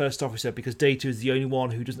as first officer, because Data is the only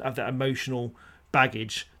one who doesn't have that emotional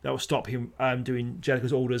baggage that will stop him doing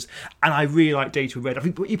Jellicoe's orders. And I really like Data in red. I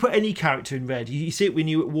think you put any character in red. You see it when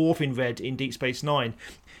you Worf in red in Deep Space Nine.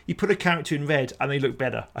 You put a character in red and they look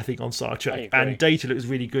better, I think, on Star Trek. And Data looks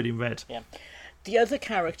really good in red. Yeah. The other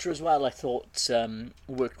character as well I thought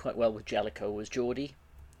worked quite well with Jellicoe was Geordi.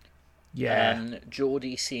 Yeah.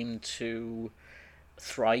 Geordi seemed to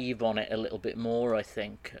thrive on it a little bit more, I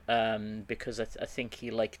think, because I think he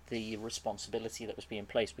liked the responsibility that was being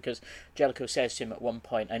placed, because Jellicoe says to him at one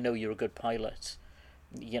point, "I know you're a good pilot,"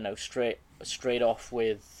 straight off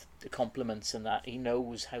with the compliments and that. He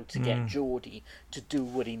knows how to get Geordi to do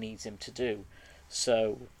what he needs him to do.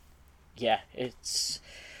 So yeah, it's,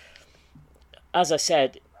 as I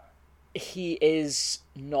said, he is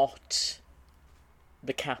not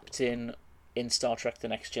the captain in Star Trek The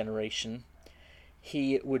Next Generation.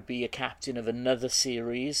 He would be a captain of another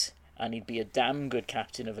series, and he'd be a damn good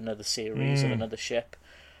captain of another series, of another ship.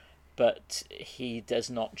 But he does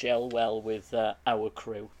not gel well with our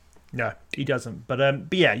crew. No, he doesn't.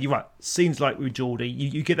 But yeah, you're right. Scenes like with Geordi,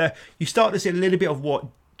 you get there. You start to see a little bit of what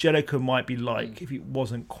Jellicoe might be like if it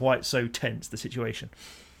wasn't quite so tense, the situation.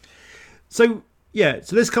 So yeah,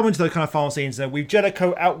 so let's come into the kind of final scenes now. We've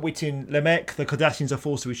Jellicoe outwitting Lemec, the Cardassians are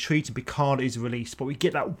forced to retreat, and Picard is released. But we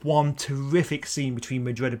get that one terrific scene between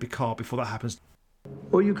Madred and Picard before that happens.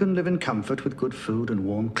 Or you can live in comfort with good food and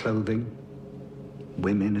warm clothing.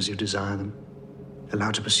 women as you desire them,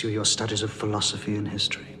 allowed to pursue your studies of philosophy and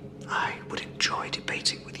history. I would enjoy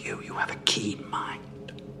debating with you. You have a keen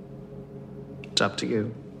mind. It's up to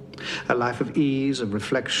you. A life of ease, of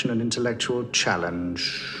reflection and intellectual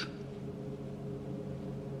challenge.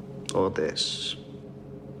 Or this.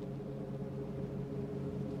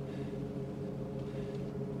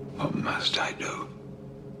 What must I do?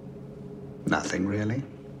 Nothing, really.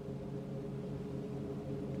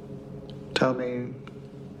 Tell me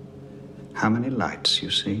how many lights you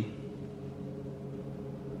see.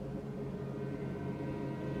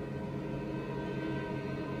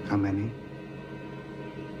 How many?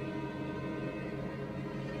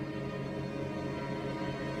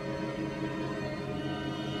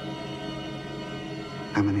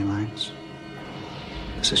 How many lights?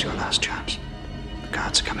 This is your last chance. The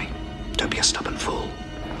guards are coming. Don't be a stubborn fool.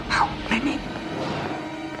 How many?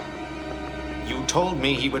 You told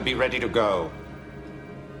me he would be ready to go.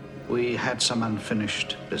 We had some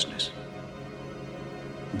unfinished business.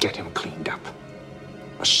 Get him cleaned up.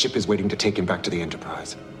 A ship is waiting to take him back to the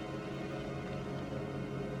Enterprise.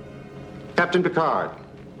 Captain Picard.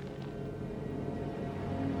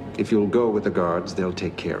 If you'll go with the guards, they'll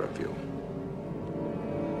take care of you.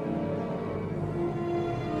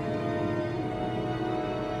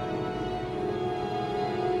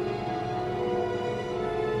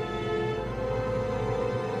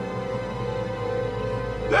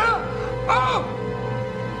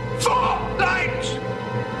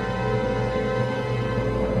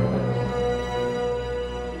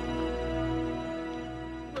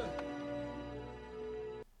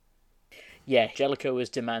 Yeah, Jellicoe has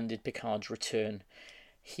demanded Picard's return.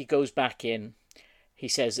 He goes back in. He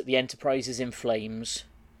says that the Enterprise is in flames.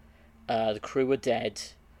 The crew are dead.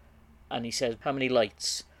 And he says, how many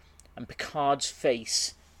lights? And Picard's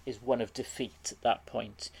face is one of defeat at that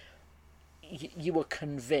point. You were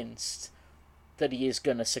convinced that he is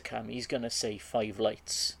going to succumb. He's going to say 5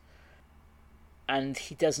 lights. And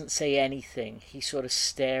he doesn't say anything. He's sort of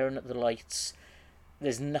staring at the lights.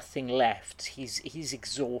 There's nothing left. He's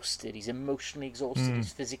exhausted. He's emotionally exhausted.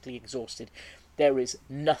 He's physically exhausted. There is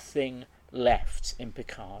nothing left in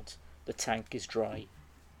Picard. The tank is dry.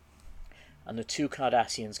 And the 2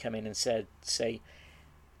 Cardassians come in and say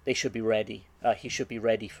they should be ready. He should be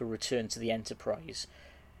ready for return to the Enterprise.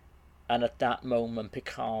 And at that moment,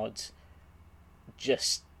 Picard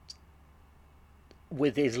just,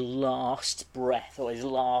 with his last breath or his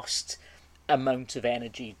last amount of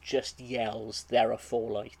energy, just yells, "There are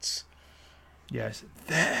 4 lights." Yes,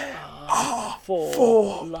 there are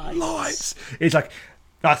 4 lights. It's like,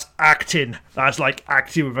 that's acting. That's like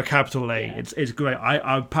acting with a capital A. Yeah. It's great.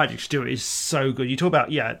 Patrick Stewart is so good. You talk about,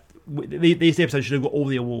 these episodes should have got all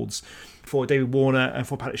the awards for David Warner and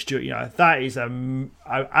for Patrick Stewart. That is an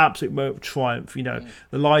absolute moment of triumph.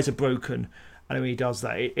 The lies are broken, and when he does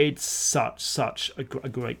that, it's such a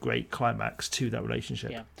great climax to that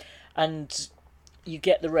relationship. Yeah. And you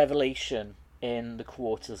get the revelation in the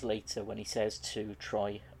quarters later when he says to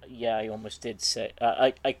Troy, I almost did say,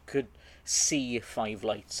 I could see 5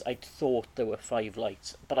 lights. I thought there were 5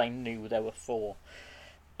 lights, but I knew there were 4.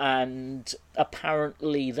 And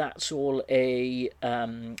apparently that's all a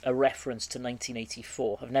reference to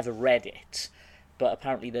 1984. I've never read it, but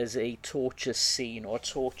apparently there's a torture scene or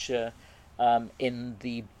torture in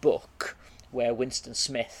the book where Winston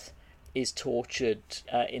Smith is tortured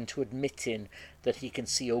into admitting that he can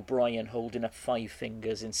see O'Brien holding up 5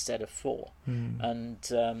 fingers instead of 4. And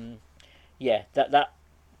that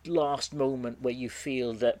last moment where you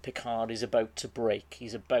feel that Picard is about to break,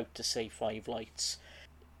 he's about to say 5 lights,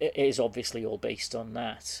 it is obviously all based on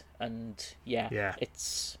that. And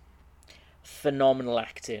it's phenomenal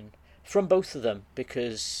acting from both of them,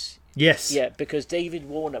 because because David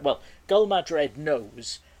Warner, Gul Madred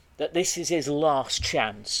knows that this is his last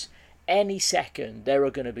chance. Any second, there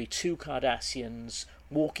are going to be 2 Cardassians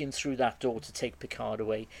walking through that door to take Picard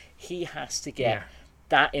away. He has to get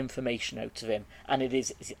that information out of him, and it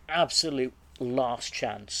is his absolute last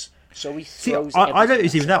chance. So he throws. I don't think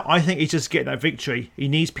it's even that. I think he's just getting that victory. He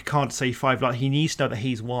needs Picard to say 5 lights. He needs to know that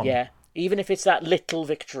he's won. Yeah, even if it's that little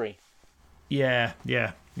victory. Yeah.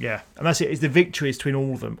 And that's it. It's the victories between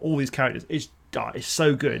all of them, all these characters. It's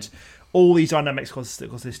so good. All these dynamics across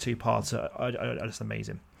this 2 parts are just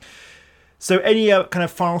amazing. So any kind of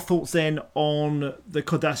final thoughts then on the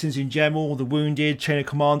Cardassians in general, the wounded, chain of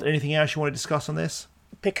command, anything else you want to discuss on this?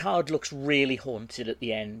 Picard looks really haunted at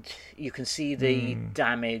the end. You can see the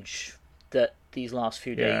damage that these last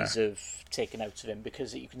few days have taken out of him,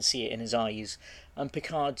 because you can see it in his eyes. And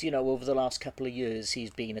Picard, over the last couple of years, he's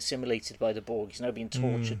been assimilated by the Borg. He's now being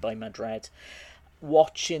tortured by Madred.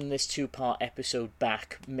 watching this 2-part episode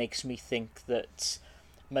back makes me think that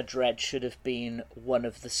Madred should have been one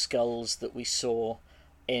of the skulls that we saw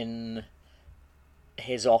in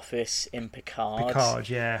his office in Picard. Picard,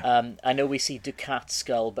 yeah. I know we see Ducat's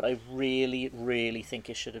skull, but I really, really think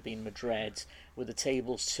it should have been Madred. With the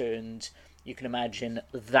tables turned, you can imagine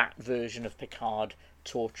that version of Picard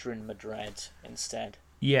torturing Madred instead.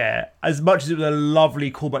 Yeah, as much as it was a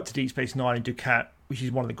lovely callback to Deep Space Nine and Ducat, which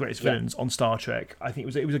is one of the greatest villains on Star Trek, I think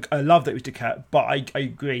I love that it was Ducat, but I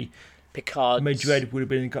agree. Madred would have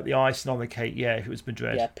been got the icing on the cake, yeah, if it was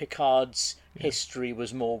Madred. Yeah, Picard's history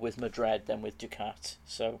was more with Madred than with Ducat,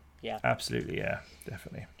 so yeah. Absolutely, yeah,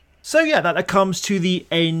 definitely. So yeah, that comes to the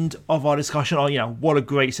end of our discussion. What a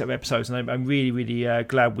great set of episodes, and I'm really, really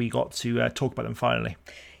glad we got to talk about them finally.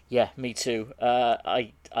 Yeah, me too.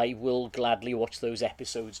 I will gladly watch those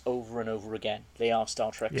episodes over and over again. They are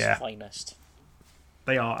Star Trek's finest.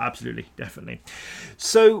 They are, absolutely, definitely.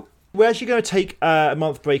 So we're actually going to take a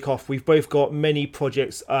month break off. We've both got many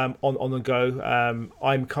projects on the go.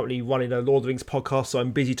 I'm currently running a Lord of the Rings podcast, so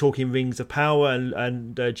I'm busy talking Rings of Power,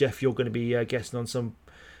 and Jeff, you're going to be guesting on some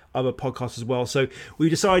other podcasts as well. So we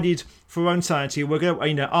decided, for our own sanity, we're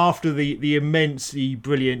going to, after the immensely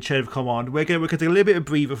brilliant Chain of Command, we're going to take a little bit of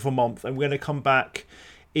breather for a month, and we're going to come back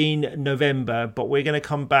in November, but we're going to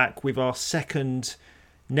come back with our second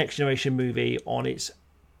Next Generation movie on its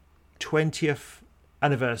 20th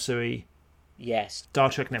anniversary. Yes. Star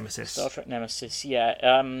Trek Nemesis. Star Trek Nemesis,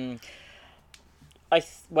 yeah.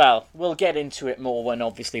 Well, we'll get into it more when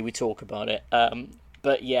obviously we talk about it.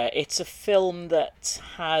 But yeah, it's a film that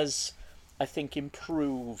has, I think,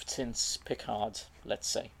 improved since Picard, let's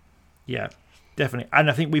say. Yeah, definitely. And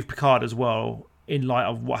I think with Picard as well, in light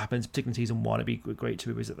of what happens, particularly in season 1, it'd be great to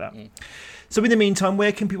revisit that. So in the meantime,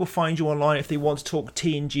 where can people find you online if they want to talk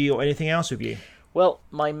TNG or anything else with you? Well,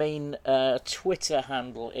 my main Twitter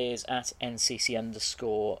handle is at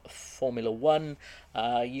 @NCC_Formula 1.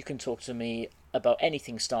 You can talk to me about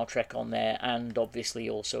anything Star Trek on there, and obviously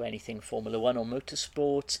also anything Formula 1 or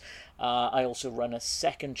motorsport. I also run a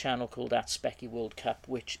second channel called @Specky World Cup,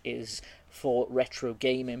 which is for retro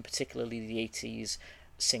gaming, particularly the 80s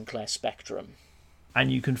Sinclair Spectrum. And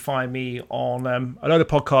you can find me on a load of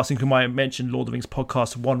podcasts, including my mentioned Lord of the Rings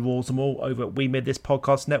podcast, One Rules Them All, over at We Made This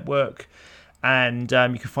Podcast Network. And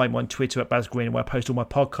you can find me on Twitter at Baz Green, where I post all my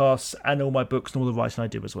podcasts and all my books and all the writing I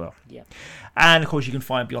do as well. Yeah. And of course, you can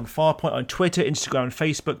find Beyond Farpoint on Twitter, Instagram, and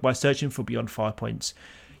Facebook by searching for Beyond Farpoint.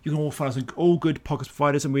 You can all find us on all good podcast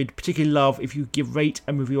providers, and we'd particularly love if you give, rate,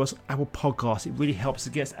 and review us on Apple Podcasts. It really helps to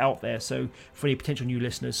get us out there, so for any potential new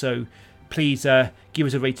listeners. So please give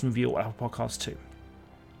us a rating and review on Apple Podcasts too.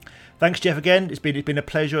 Thanks, Jeff, again. It's been a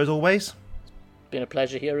pleasure as always. Been a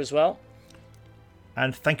pleasure here as well.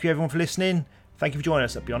 And thank you everyone for listening. Thank you for joining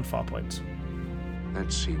us at Beyond Farpoint.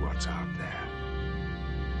 Let's see what's out there.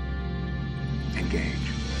 Engage.